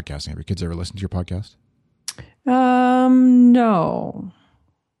back to podcasting, have your kids ever listened to your podcast? No.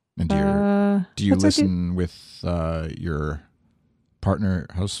 And do you listen with your partner,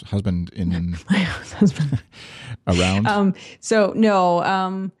 husband in my husband around? So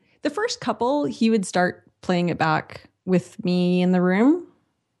no, the first couple, he would start playing it back with me in the room.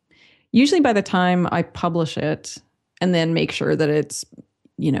 Usually by the time I publish it and then make sure that it's,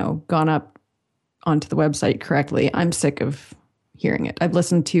 gone up onto the website correctly, I'm sick of hearing it. I've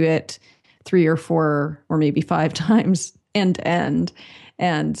listened to it 3 or 4 or maybe 5 times end to end.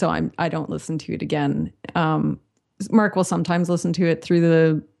 And so I don't listen to it again. Mark will sometimes listen to it through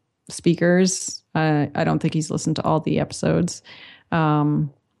the speakers. I don't think he's listened to all the episodes. And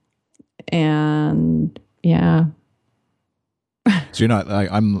yeah. So you're not, I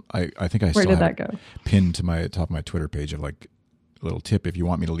think I Where still did have that go? Pinned to my top of my Twitter page of like a little tip. If you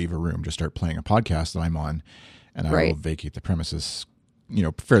want me to leave a room, just start playing a podcast that I'm on and I will vacate the premises,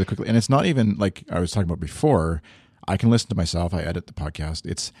 fairly quickly. And it's not even like I was talking about before. I can listen to myself. I edit the podcast.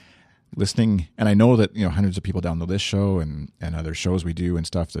 It's listening. And I know that, hundreds of people download this show and other shows we do and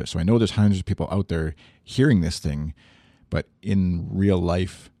stuff. So I know there's hundreds of people out there hearing this thing, but in real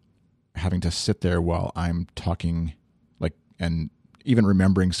life, having to sit there while I'm talking, and even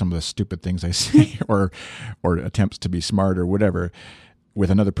remembering some of the stupid things I say or attempts to be smart or whatever with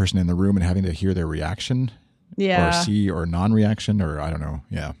another person in the room and having to hear their reaction or see or non-reaction or I don't know.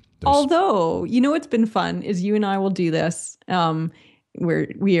 Yeah. Although, what's been fun is you and I will do this.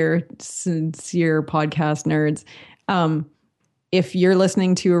 We are sincere podcast nerds. If you're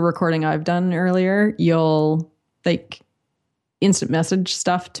listening to a recording I've done earlier, you'll instant message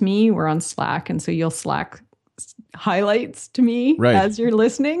stuff to me. We're on Slack. And so you'll Slack highlights to me as you're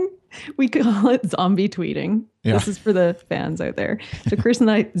listening. We call it zombie tweeting. Yeah. This is for the fans out there. So Chris and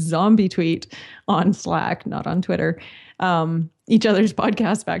I zombie tweet on Slack, not on Twitter, each other's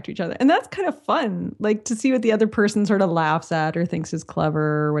podcasts back to each other. And that's kind of fun, to see what the other person sort of laughs at or thinks is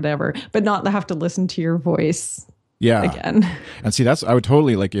clever or whatever, but not have to listen to your voice again. And see, I would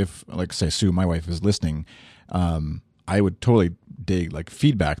totally, if, say, Sue, my wife, is listening, I would totally dig,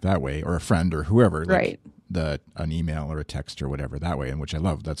 feedback that way, or a friend or whoever. An email or a text or whatever that way, and which I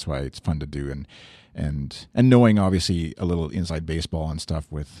love. That's why it's fun to do, and knowing obviously a little inside baseball and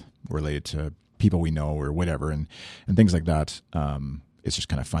stuff with related to people we know or whatever, and things like that. It's just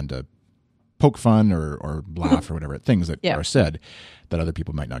kind of fun to poke fun or laugh or whatever at things that are said that other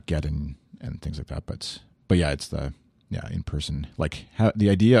people might not get and things like that. But yeah, it's in person, the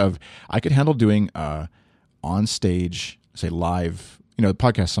idea of I could handle doing on stage, say live. The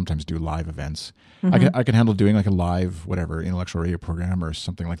podcasts sometimes do live events. Mm-hmm. I could handle doing a live, whatever, intellectual radio program or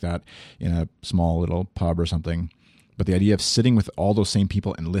something like that in a small little pub or something. But the idea of sitting with all those same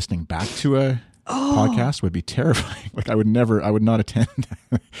people and listening back to a podcast would be terrifying. I would not attend.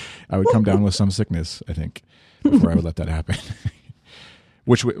 I would come down with some sickness, I think, before I would let that happen.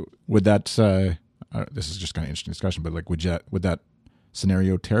 Which would that, this is just kind of interesting discussion, but would that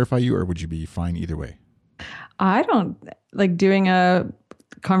scenario terrify you, or would you be fine either way? I don't doing a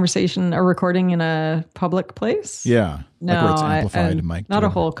conversation, a recording in a public place. Yeah. No, where it's amplified mic. Not a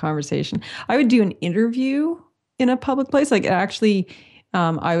whole conversation. I would do an interview in a public place. Actually,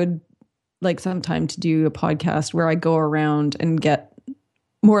 I would sometime to do a podcast where I go around and get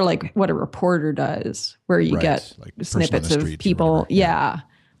more like what a reporter does, where you get snippets of people. Yeah.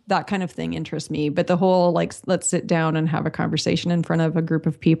 That kind of thing interests me. But the whole, let's sit down and have a conversation in front of a group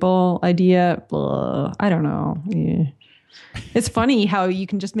of people idea, I don't know. Yeah. It's funny how you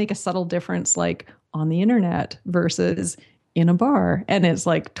can just make a subtle difference, like on the internet versus in a bar, and it's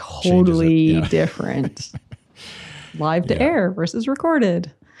like totally different. Live to air versus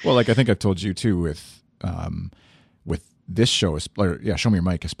recorded. Well, like I think I've told you too with this show, Show Me Your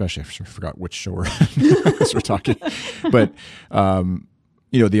Mic, especially. I forgot which show we're talking, but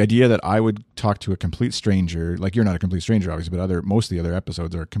the idea that I would talk to a complete stranger, like you're not a complete stranger, obviously, but most of the other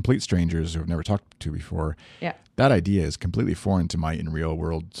episodes are complete strangers who have never talked to before. Yeah, that idea is completely foreign to my in real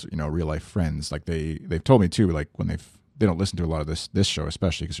world, real life friends. Like they've told me too, like when they don't listen to a lot of this show,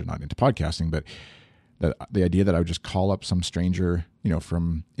 especially because they're not into podcasting, but that the idea that I would just call up some stranger,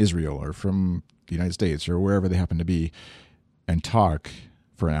 from Israel or from the United States or wherever they happen to be and talk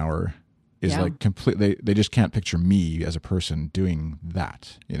for an hour is like completely, they just can't picture me as a person doing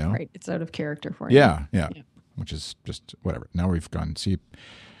that, Right. It's out of character for you. Yeah. Which is just whatever. Now we've gone,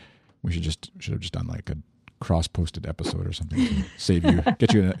 we should have just done like a cross-posted episode or something to save you,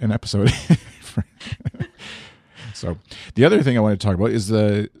 get you an episode. So the other thing I want to talk about is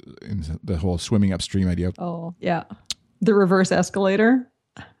the whole swimming upstream idea. Oh, yeah. The reverse escalator.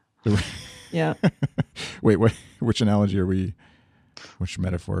 Yeah. Wait, which analogy are we, which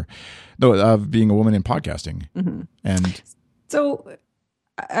metaphor? No, of being a woman in podcasting. Mm-hmm. And so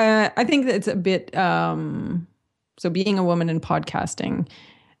I think that it's a bit, so being a woman in podcasting,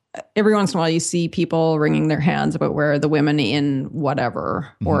 every once in a while you see people wringing their hands about where the women in whatever,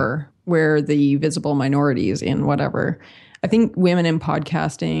 or where the visible minorities in whatever. I think women in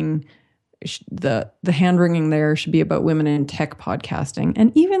podcasting, the hand wringing there should be about women in tech podcasting.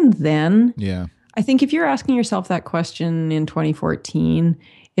 And even then, I think if you're asking yourself that question in 2014,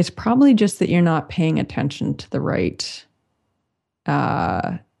 it's probably just that you're not paying attention to the right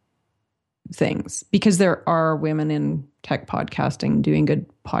things, because there are women in tech podcasting doing good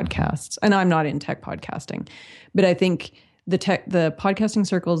podcasts. And I'm not in tech podcasting, but I think the podcasting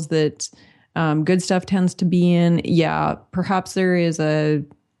circles that Good Stuff tends to be in, perhaps there is a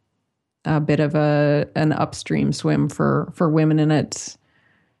bit of an upstream swim for women in it.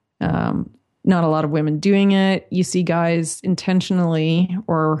 Not a lot of women doing it. You see guys intentionally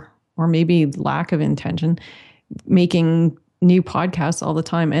or maybe lack of intention making new podcasts all the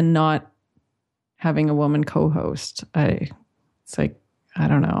time and not having a woman co-host. It's like, I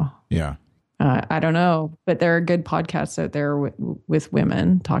don't know. Yeah. I don't know, but there are good podcasts out there with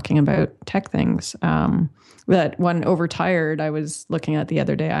women talking about tech things. That one, Overtired, I was looking at the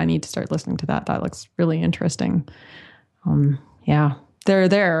other day. I need to start listening to that. That looks really interesting. They're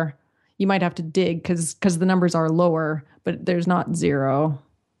there. You might have to dig because the numbers are lower, but there's not zero.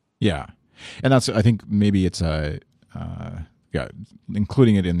 Yeah. And that's, I think maybe it's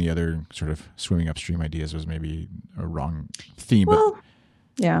including it in the other sort of swimming upstream ideas was maybe a wrong theme. Well,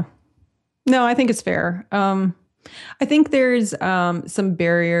 yeah. No, I think it's fair. I think there's some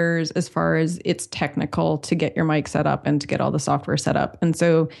barriers as far as it's technical to get your mic set up and to get all the software set up. And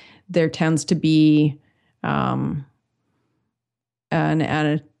so there tends to be an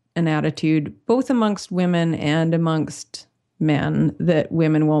attitude both amongst women and amongst men that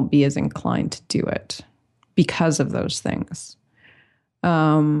women won't be as inclined to do it because of those things.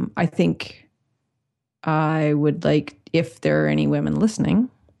 I think I would like, if there are any women listening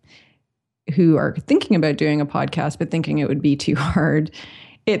who are thinking about doing a podcast, but thinking it would be too hard.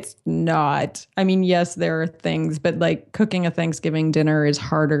 It's not. I mean, yes, there are things, but like cooking a Thanksgiving dinner is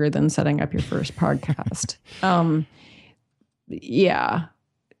harder than setting up your first podcast. Yeah.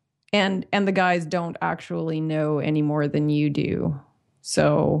 And the guys don't actually know any more than you do.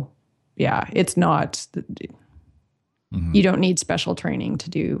 So yeah, it's not, you don't need special training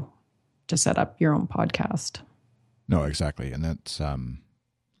to set up your own podcast. No, exactly. And that's,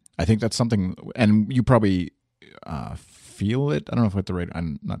 I think that's something, and you probably feel it. I don't know if I have the right,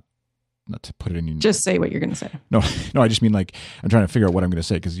 I'm not to put it in. Just say what you're going to say. No, I just mean like, I'm trying to figure out what I'm going to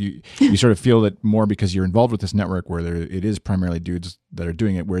say, because you sort of feel it more because you're involved with this network where it is primarily dudes that are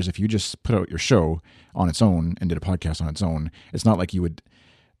doing it. Whereas if you just put out your show on its own and did a podcast on its own, it's not like you would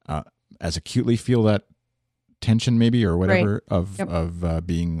as acutely feel that tension maybe or whatever of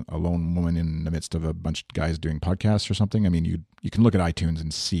being a lone woman in the midst of a bunch of guys doing podcasts or something. I mean, you can look at iTunes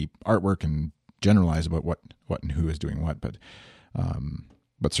and see artwork and generalize about what and who is doing what, but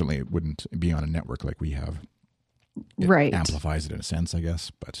certainly it wouldn't be on a network like we have. It amplifies it in a sense, I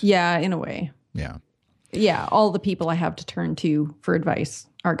guess. But yeah, in a way. Yeah. Yeah. All the people I have to turn to for advice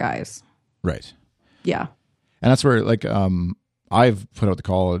are guys. Right. Yeah. And that's where I've put out the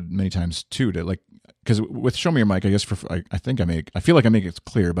call many times too, to because with Show Me Your Mic, I guess I feel like I make it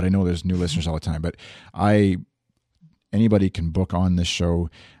clear, but I know there's new listeners all the time. But anybody can book on this show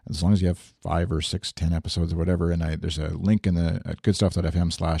as long as you have 5 or 6, 10 episodes or whatever. And there's a link in at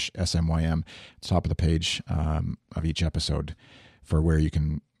goodstuff.fm/SMYM, top of the page of each episode, for where you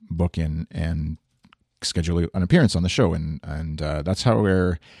can book in and schedule an appearance on the show. And that's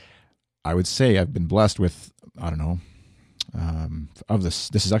where I would say I've been blessed with, I don't know, of this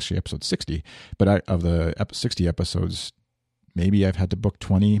is actually episode 60, but of the 60 episodes, maybe I've had to book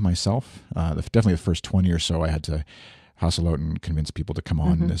 20 myself. Definitely the first 20 or so, I had to hustle out and convince people to come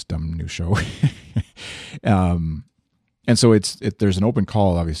on this dumb new show. And so there's an open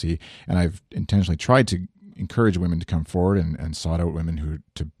call, obviously, and I've intentionally tried to encourage women to come forward and sought out women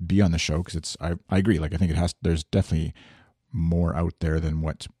to be on the show, because I agree. Like, I think there's definitely more out there than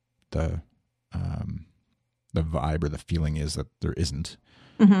what the vibe or the feeling is that there isn't.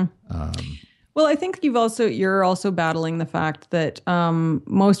 Well, I think you're also battling the fact that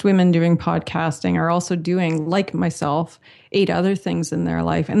most women doing podcasting are also doing, like myself, 8 other things in their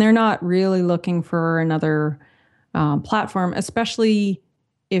life, and they're not really looking for another platform, especially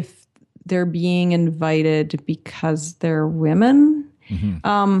if they're being invited because they're women.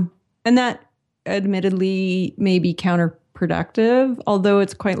 And that admittedly may be counterproductive, although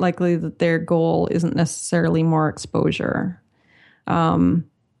it's quite likely that their goal isn't necessarily more exposure.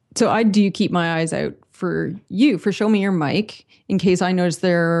 So I do keep my eyes out for Show Me Your Mic, in case I notice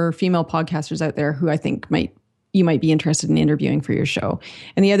there are female podcasters out there who I think you might be interested in interviewing for your show.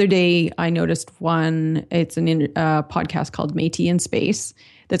 And the other day I noticed one. It's a podcast called Métis in Space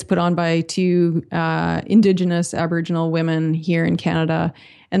that's put on by 2 Indigenous Aboriginal women here in Canada.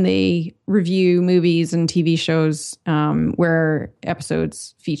 And they review movies and TV shows where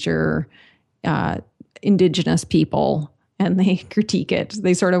episodes feature Indigenous people, and they critique it.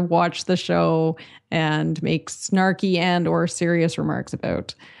 They sort of watch the show and make snarky and or serious remarks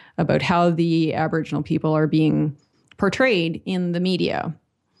about how the Aboriginal people are being portrayed in the media.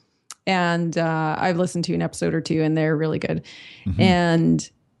 And I've listened to an episode or 2, and they're really good. And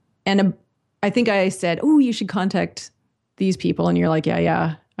I think I said, "Oh, you should contact these people," and you're like,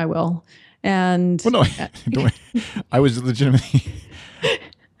 "Yeah, I will." And well, no, I was legitimately.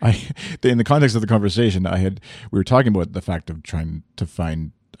 In the context of the conversation, we were talking about the fact of trying to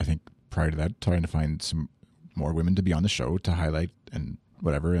find, I think prior to that, trying to find some more women to be on the show to highlight and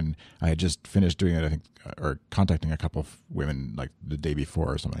whatever. And I had just finished doing it, I think, or contacting a couple of women like the day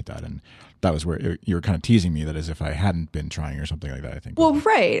before or something like that. And that was where you were kind of teasing me that as if I hadn't been trying or something like that, I think. Well,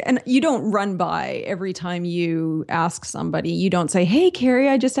 right. And you don't run by every time you ask somebody. You don't say, "Hey, Carrie,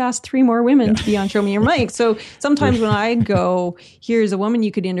 I just asked 3 more women to be on Show Me Your Mic." So sometimes when I go, "Here's a woman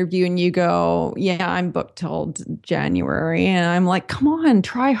you could interview," and you go, "Yeah, I'm booked till January." And I'm like, "Come on,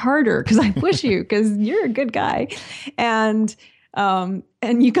 try harder, because I push you, because you're a good guy." And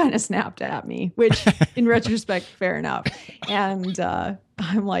you kind of snapped at me, which in retrospect, fair enough. And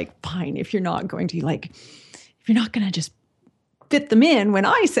I'm like, fine, if you're not going to just fit them in when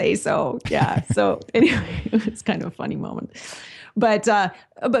I say so. Yeah. So anyway, it was kind of a funny moment. But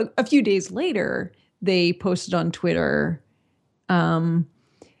about a few days later, they posted on Twitter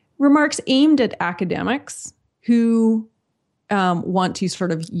remarks aimed at academics who want to sort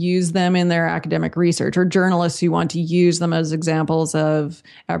of use them in their academic research, or journalists who want to use them as examples of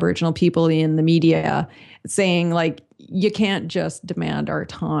Aboriginal people in the media, saying like, "You can't just demand our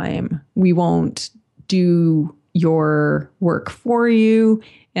time. We won't do your work for you,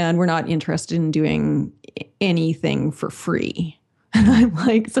 and we're not interested in doing anything for free." And I'm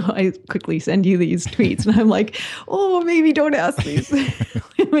like, so I quickly send you these tweets, and I'm like, "Oh, maybe don't ask these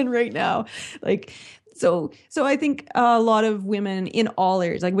women right now." Like, So I think a lot of women in all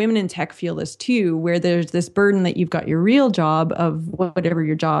areas, like women in tech, feel this too, where there's this burden that you've got your real job of whatever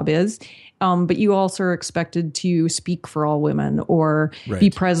your job is, but you also are expected to speak for all women, or be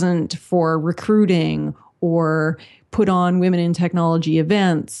present for recruiting, or put on women in technology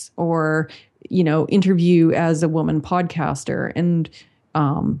events, or, interview as a woman podcaster. And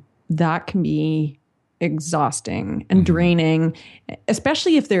that can be exhausting and draining,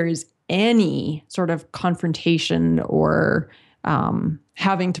 especially if there is any sort of confrontation or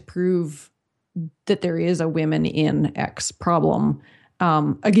having to prove that there is a women in X problem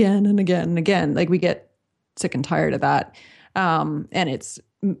again and again and again. Like, we get sick and tired of that. And it's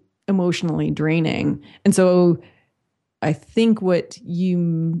emotionally draining. And so I think what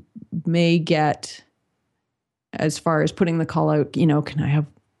you may get as far as putting the call out,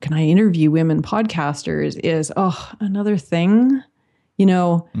 can I interview women podcasters, is, another thing,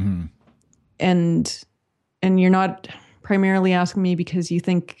 and you're not primarily asking me because you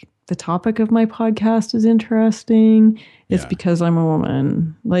think the topic of my podcast is interesting. It's because I'm a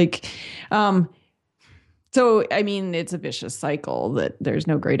woman. Like, So, I mean, it's a vicious cycle that there's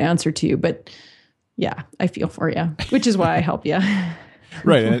no great answer to, but yeah, I feel for you, which is why I help you.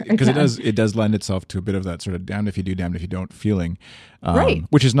 Right, because it does lend itself to a bit of that sort of damned if you do, damned if you don't feeling, right?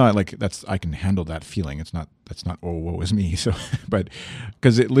 Which is not like I can handle that feeling. That's not oh woe is me. So, but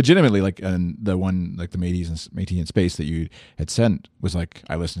because it legitimately like and the one like the Métis in Space that you had sent was like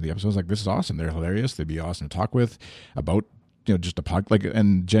I listened to the episode. I was like, this is awesome. They're hilarious. They'd be awesome to talk with about just a pod like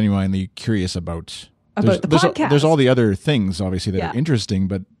and genuinely curious about. The podcast. There's all the other things, obviously, that are interesting.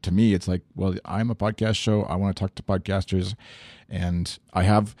 But to me, it's like, well, I'm a podcast show. I want to talk to podcasters. And I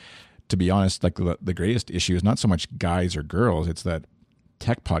have, to be honest, like the greatest issue is not so much guys or girls. It's that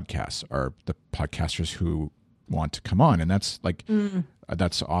tech podcasts are the podcasters who want to come on. And that's like,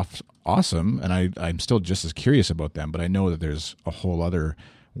 that's awesome. And I'm still just as curious about them. But I know that there's a whole other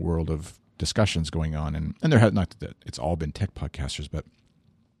world of discussions going on. And there has not that it's all been tech podcasters, but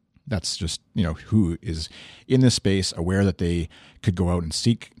that's just, who is in this space, aware that they could go out and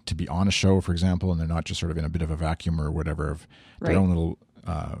seek to be on a show, for example, and they're not just sort of in a bit of a vacuum or whatever of their own little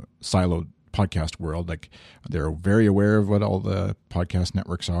siloed podcast world. Like they're very aware of what all the podcast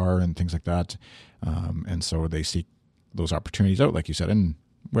networks are and things like that. And so they seek those opportunities out, like you said, and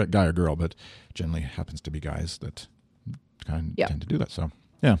guy or girl, but generally happens to be guys that kind of tend to do that. So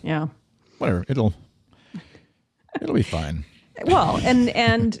yeah, whatever. It'll be fine. Well,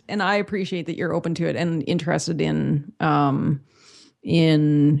 and I appreciate that you're open to it and interested in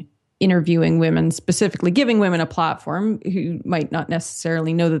interviewing women, specifically giving women a platform who might not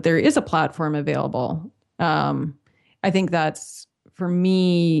necessarily know that there is a platform available. I think that's for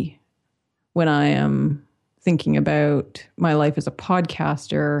me when I am thinking about my life as a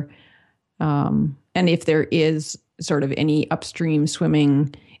podcaster, and if there is sort of any upstream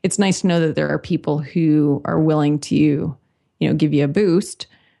swimming, it's nice to know that there are people who are willing to give you a boost,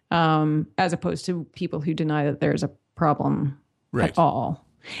 as opposed to people who deny that there's a problem at all.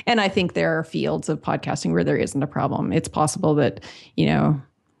 And I think there are fields of podcasting where there isn't a problem. It's possible that,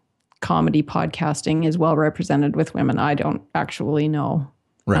 comedy podcasting is well represented with women. I don't actually know.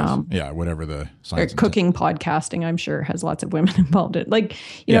 Right. Whatever the science. Cooking podcasting, I'm sure, has lots of women involved in it. Like,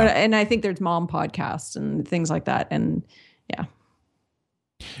 you know, and I think there's mom podcasts and things like that. And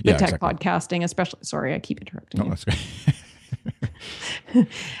the tech podcasting, especially. Sorry, I keep interrupting. No, that's great.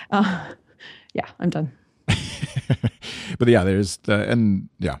 I'm done. But there's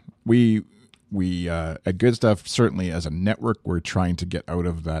we at Good Stuff, certainly as a network, we're trying to get out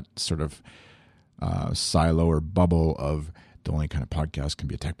of that sort of silo or bubble of the only kind of podcast can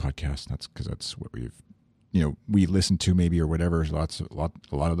be a tech podcast. That's because that's what we listen to maybe or whatever. A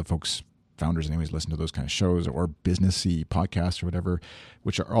lot of the folks, founders anyways, listen to those kind of shows or businessy podcasts or whatever,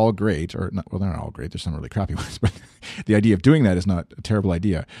 which are all great, or not, well, they're not all great. There's some really crappy ones, but the idea of doing that is not a terrible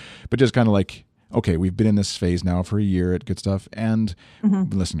idea. But just kind of like, okay, we've been in this phase now for a year at Good Stuff, and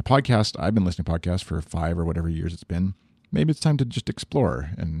been listening to podcasts. I've been listening to podcasts for 5 or whatever years it's been. Maybe it's time to just explore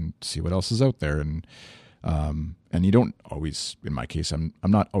and see what else is out there. And you don't always, in my case, I'm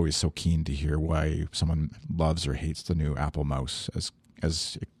not always so keen to hear why someone loves or hates the new Apple mouse as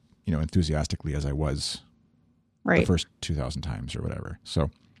enthusiastically as I was the first 2,000 times or whatever. So,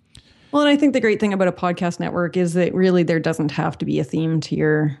 well, and I think the great thing about a podcast network is that really there doesn't have to be a theme to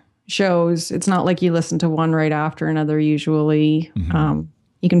your shows. It's not like you listen to one right after another. Usually,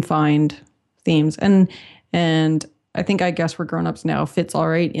 you can find themes, and I think I Guess We're Grown-Ups Now fits all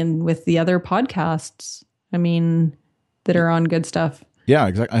right in with the other podcasts. I mean, that are on Good Stuff. Yeah,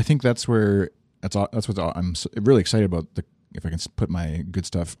 exactly. I think that's what I'm really excited about. If I can put my Good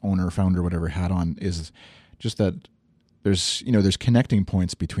Stuff owner, founder, whatever hat on, is just that there's connecting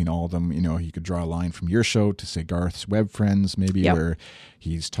points between all of them. You could draw a line from your show to say Garth's Web Friends, maybe, where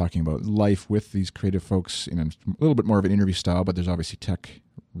he's talking about life with these creative folks in a little bit more of an interview style, but there's obviously tech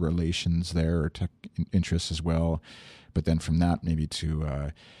relations there or tech interests as well. But then from that, maybe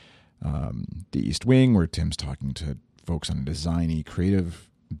to the East Wing, where Tim's talking to folks on a designy, creative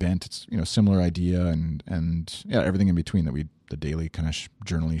bent. It's similar idea, and everything in between the daily kind of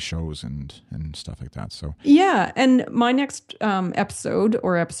journaly shows and stuff like that. So and my next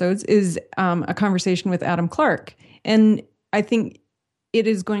episodes is a conversation with Adam Clark, and I think it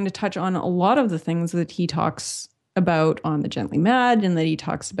is going to touch on a lot of the things that he talks about on the Gently Mad and that he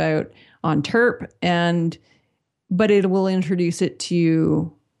talks about on Terp, but it will introduce it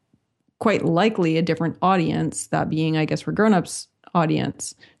to quite likely a different audience, that being, I Guess We're Grown-Ups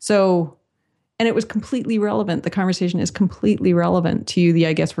audience. So, and it was completely relevant. The conversation is completely relevant to the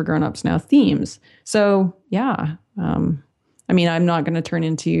I Guess We're Grown-Ups Now themes. So I mean, I'm not going to turn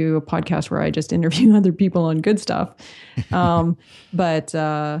into a podcast where I just interview other people on Good Stuff. But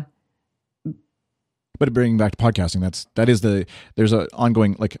But bringing back to podcasting, there's an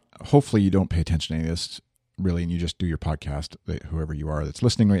ongoing, like, hopefully you don't pay attention to any of this really, and you just do your podcast, whoever you are that's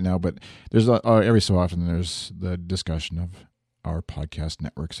listening right now. But there's every so often there's the discussion of, our podcast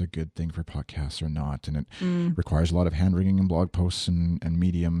network's a good thing for podcasts or not, and it requires a lot of hand wringing and blog posts and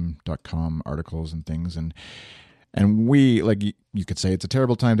medium.com articles and things, and we, like, you could say it's a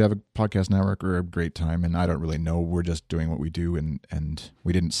terrible time to have a podcast network or a great time, and I don't really know. We're just doing what we do, and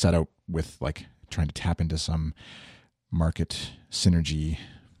we didn't set out with, like, trying to tap into some market synergy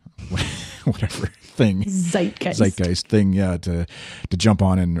whatever thing, zeitgeist thing, to jump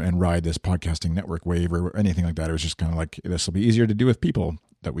on and ride this podcasting network wave or anything like that. It was just kind of like, this will be easier to do with people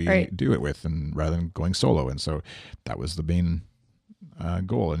that we do it with, and rather than going solo. And so that was the main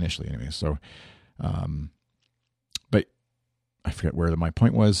goal initially, anyway. So, but I forget where my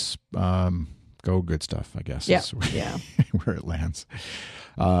point was. Go Good Stuff, I guess. Yeah, where it lands.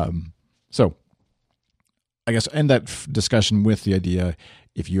 So I guess end that discussion with the idea,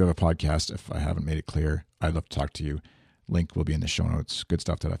 if you have a podcast, if I haven't made it clear, I'd love to talk to you. Link will be in the show notes,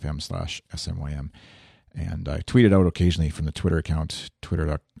 goodstuff.fm/SMYM. And I tweet it out occasionally from the Twitter account, we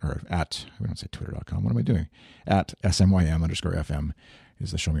don't say twitter.com. What am I doing? At SMYM_FM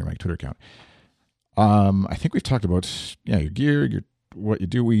is the Show Me Your Mic Twitter account. I think we've talked about, your gear, what you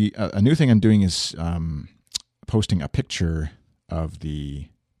do. A new thing I'm doing is posting a picture of the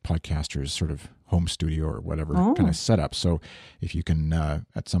podcaster's sort of home studio or whatever kind of setup. So if you can,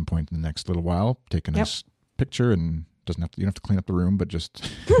 at some point in the next little while, take a nice picture, and you don't have to clean up the room, but just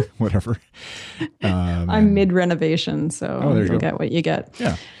whatever. I'm mid renovation, so you'll get what you get.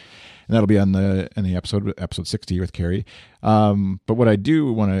 Yeah. And that'll be in the episode 60 with Carrie. But what I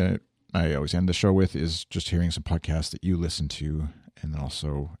do I always end the show with is just hearing some podcasts that you listen to, and then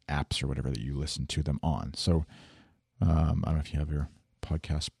also apps or whatever that you listen to them on. So I don't know if you have your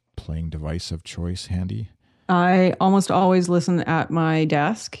podcast playing device of choice handy. I almost always listen at my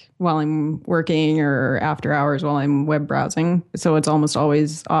desk while I'm working, or after hours while I'm web browsing. So it's almost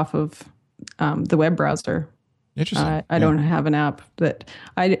always off of the web browser. Interesting. I don't have an app that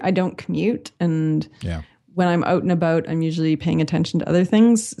I don't commute, and when I'm out and about, I'm usually paying attention to other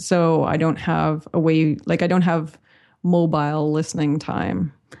things. So I don't have I don't have mobile listening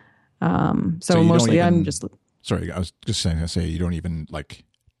time. So mostly I'm just. Sorry, I was just saying. You don't even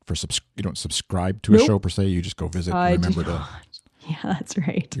you don't subscribe to a show per se. You just go visit. And remember to. Yeah, that's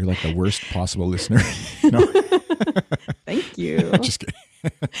right. You're like the worst possible listener. Thank you. Just kidding.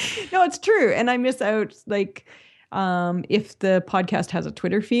 No, it's true, and I miss out. If the podcast has a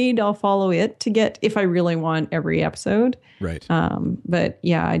Twitter feed, I'll follow it to get, if I really want every episode. Right. But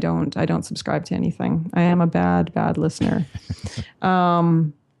yeah, I don't subscribe to anything. I am a bad listener.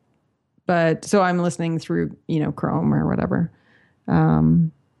 But so I'm listening through, Chrome or whatever.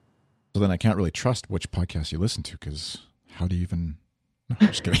 So then I can't really trust which podcast you listen to, because how do you even... No, I'm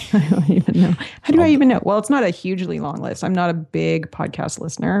just kidding. I don't even know. How do I even know? Well, it's not a hugely long list. I'm not a big podcast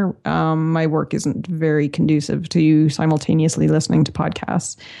listener. My work isn't very conducive to simultaneously listening to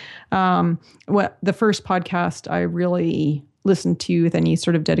podcasts. The first podcast I really listened to with any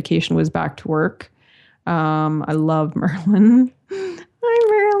sort of dedication was Back to Work. I love Merlin. Hi,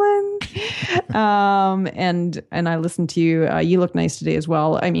 Merlin. And I listened to You Look Nice Today as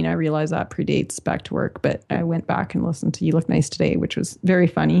well. I mean, I realize that predates Back to Work, but I went back and listened to You Look Nice Today, which was very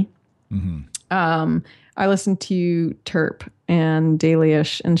funny. Mm-hmm. I listened to Terp and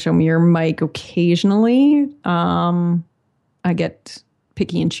Dailyish and Show Me Your Mic occasionally. I get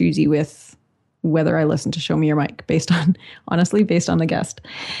picky and choosy with whether I listen to Show Me Your Mic based on the guest.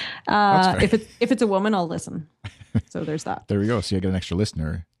 If it's a woman, I'll listen. So there's that. There we go. So you get an extra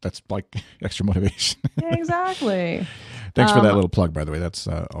listener. That's like extra motivation. Exactly. Thanks for that little plug, by the way. That's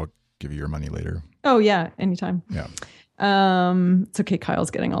I'll give you your money later. Oh yeah, anytime. Yeah. It's okay.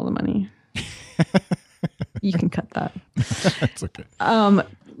 Kyle's getting all the money. You can cut that. It's okay.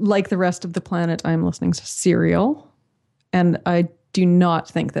 Like the rest of the planet, I'm listening to Serial, and I do not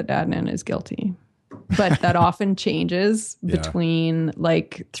think that Adnan is guilty. But that often changes between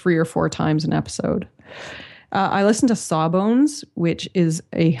 3 or 4 times an episode. I listened to Sawbones, which is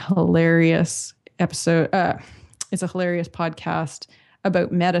a hilarious episode. It's a hilarious podcast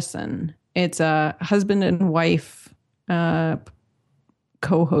about medicine. It's a husband and wife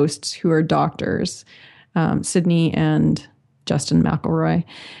co-hosts who are doctors, Sydney and Justin McElroy.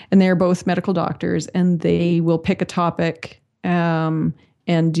 And they're both medical doctors, and they will pick a topic and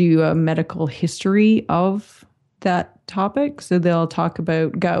do a medical history of that topic. So they'll talk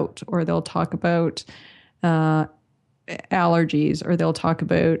about gout, or they'll talk about allergies, or they'll talk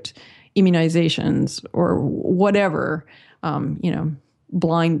about immunizations, or whatever,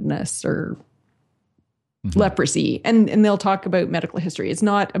 blindness, or leprosy, and they'll talk about medical history. It's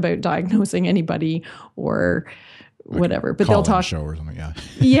not about diagnosing anybody or whatever, but they'll talk show or something. Yeah.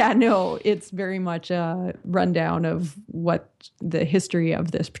 Yeah, no, it's very much a rundown of what the history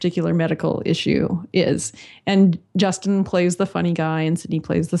of this particular medical issue is. And Justin plays the funny guy and Sydney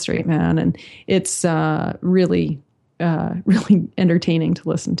plays the straight man. And it's really entertaining to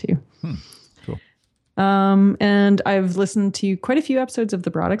listen to. Cool. And I've listened to quite a few episodes of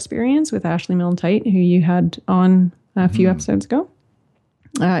The Broad Experience with Ashley Milne-Tyte, who you had on a few episodes ago.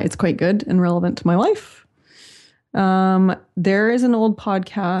 It's quite good and relevant to my life. There is an old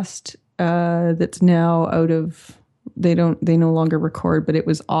podcast that's now out of, they no longer record, but it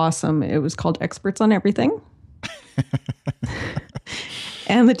was awesome. It was called Experts on Everything.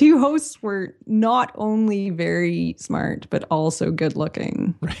 And the two hosts were not only very smart, but also good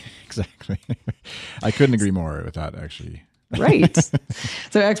looking. Right, exactly. I couldn't agree more with that, actually. Right.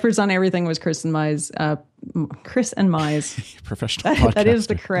 So Experts on Everything was Chris and Mize. Professional podcast. That is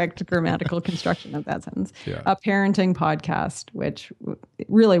the correct grammatical construction of that sentence. Yeah. A parenting podcast, which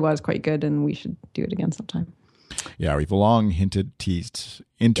really was quite good, and we should do it again sometime. Yeah, we've long teased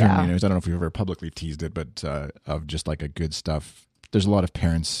internally. I don't know if we've ever publicly teased it, but of just like a good stuff. There's a lot of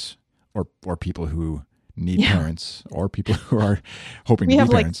parents or people who need parents or people who are hoping to be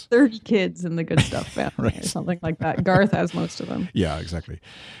parents. We have like 30 kids in the Good Stuff family right. Or something like that. Garth has most of them. Yeah, exactly.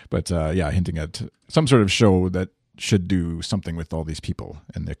 But hinting at some sort of show that should do something with all these people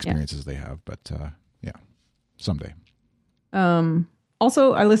and the experiences they have. But someday.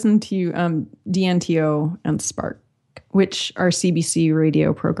 Also, I listened to DNTO and Spark, which are CBC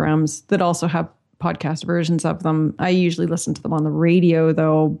radio programs that also have podcast versions of them. I usually listen to them on the radio,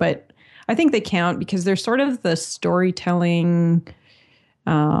 though, but I think they count because they're sort of the storytelling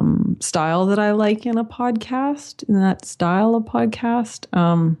style that I like in a podcast, in that style of podcast.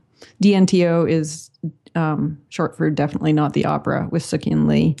 DNTO is short for Definitely Not the Opera with Sookie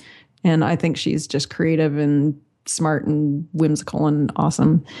Lee. And I think she's just creative and smart and whimsical and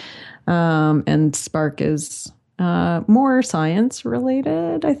awesome. And Spark is more science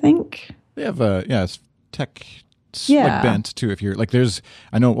related, I think. They have it's tech like bent too. If you're like,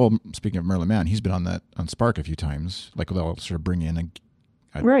 speaking of Merlin Mann, he's been on Spark a few times. Like they'll sort of bring in an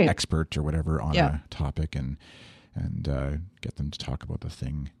expert or whatever on a topic and get them to talk about the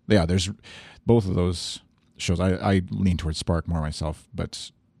thing. Yeah, there's both of those shows. I lean towards Spark more myself,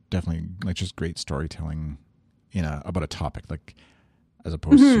 but definitely like just great storytelling about a topic, like as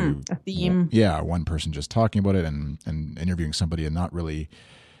opposed to a theme. Yeah, one person just talking about it and interviewing somebody and not really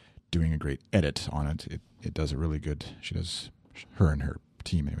doing a great edit on it. It does a really good. Her and her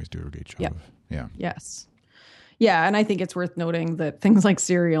team anyways do a great job. Yep. Yeah. Yes. Yeah, and I think it's worth noting that things like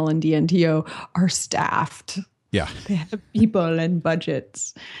Serial and DNTO are staffed. Yeah. They have people and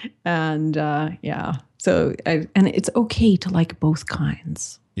budgets. And so and it's okay to like both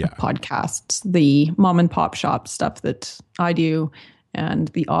kinds of podcasts. The mom and pop shop stuff that I do and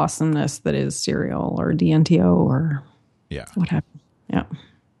the awesomeness that is Serial or DNTO or what have you. Yeah.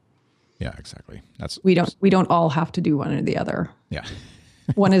 Yeah, exactly. We don't all have to do one or the other. Yeah.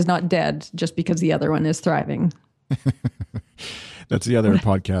 One is not dead just because the other one is thriving. That's the other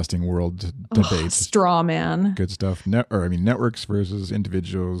podcasting world debate. Straw man. Good stuff. Networks versus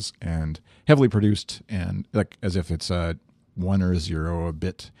individuals and heavily produced and like as if it's a 1 or 0 a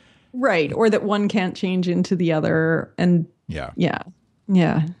bit. Right. Or that one can't change into the other. And yeah.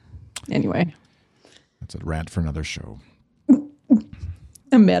 Anyway. That's a rant for another show.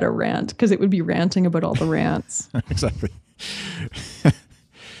 A meta rant, because it would be ranting about all the rants. Exactly.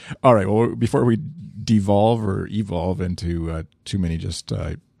 All right. Well, before we devolve or evolve into too many just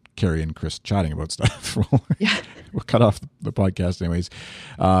Carrie and Chris chatting about stuff, we'll cut off the podcast anyways.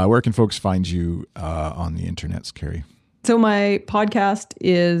 Where can folks find you on the internets, Carrie? So my podcast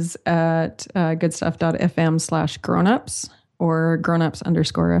is at goodstuff.fm/grownups or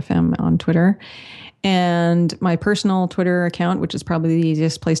grownups_FM on Twitter. And my personal Twitter account, which is probably the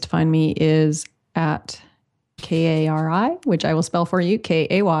easiest place to find me, is at KARI, which I will spell for you,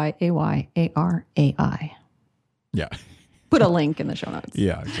 KAYAYARAI. Yeah. Put a link in the show notes.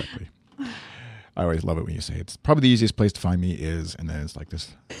 Yeah, exactly. I always love it when you say it's probably the easiest place to find me is, and then it's like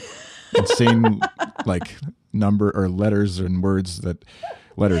this insane like number or letters and words that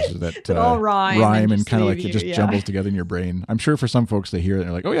all rhyme and kind of like it just jumbles together in your brain. I'm sure for some folks they hear it and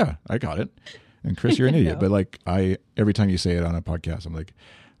they're like, oh yeah, I got it. And Chris, you're an idiot. But like every time you say it on a podcast, I'm like,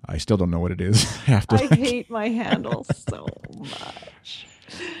 I still don't know what it is. I hate my handle so much.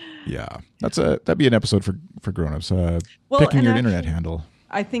 Yeah, that'd be an episode for grownups. Picking your internet handle.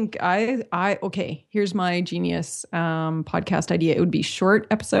 I think okay, here's my genius podcast idea. It would be short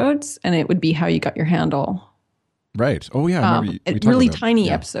episodes, and it would be how you got your handle. Right. Oh yeah. We really tiny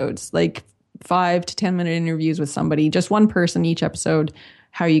episodes, like 5 to 10 minute interviews with somebody, just one person each episode,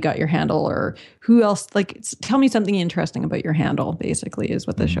 how you got your handle, or who else, like tell me something interesting about your handle, basically, is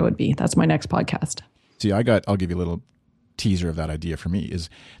what the show would be. That's my next podcast. See, I'll give you a little teaser of that idea for me is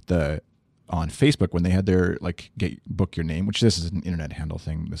on Facebook when they had their book your name, which this is an internet handle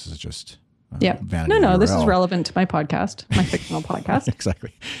thing. This is just vanity URL. This is relevant to my podcast, my fictional podcast.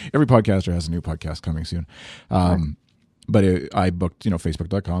 Exactly. Every podcaster has a new podcast coming soon. But I booked,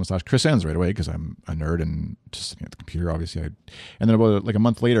 facebook.com/Chris Enns right away because I'm a nerd and just sitting at the computer, obviously. And then about a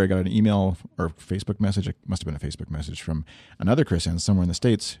month later, I got an email or Facebook message. It must have been a Facebook message from another Chris Enns somewhere in the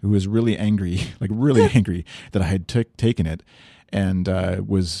States who was really angry, angry that I had taken it and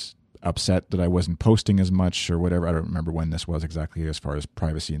was upset that I wasn't posting as much or whatever. I don't remember when this was exactly as far as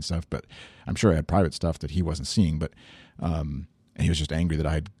privacy and stuff, but I'm sure I had private stuff that he wasn't seeing. But and he was just angry that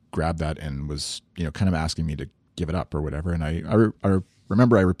I had grabbed that and was kind of asking me to give it up or whatever. And I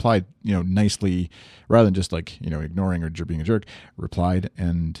remember I replied nicely rather than just ignoring or being a jerk. Replied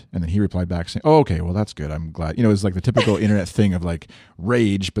and then he replied back saying, "Oh, okay, well that's good. I'm glad." It was like the typical internet thing of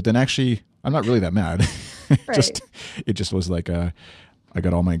rage, but then actually I'm not really that mad. Right. It just was like I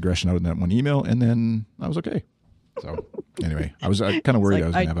got all my aggression out in that one email, and then I was okay. So anyway, I was kind of worried I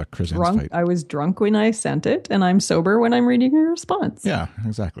was going to have a Chris Enns fight. I was drunk when I sent it, and I'm sober when I'm reading your response. Yeah,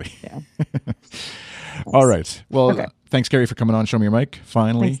 exactly. Yeah. All right. Well, Thanks, Carrie, for coming on. Show Me Your Mic.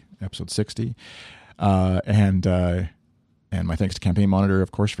 Finally, episode 60. And my thanks to Campaign Monitor,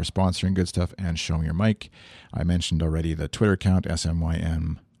 of course, for sponsoring Good Stuff and Show Me Your Mic. I mentioned already the Twitter account,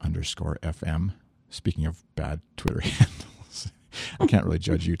 SMYM_FM. Speaking of bad Twitter handles. I can't really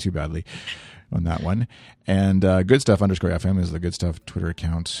judge you too badly on that one. And Good Stuff_FM is the Good Stuff Twitter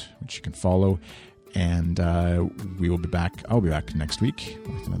account, which you can follow. And we will be back. I'll be back next week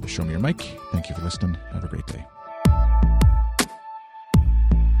with another Show Me Your Mic. Thank you for listening. Have a great day.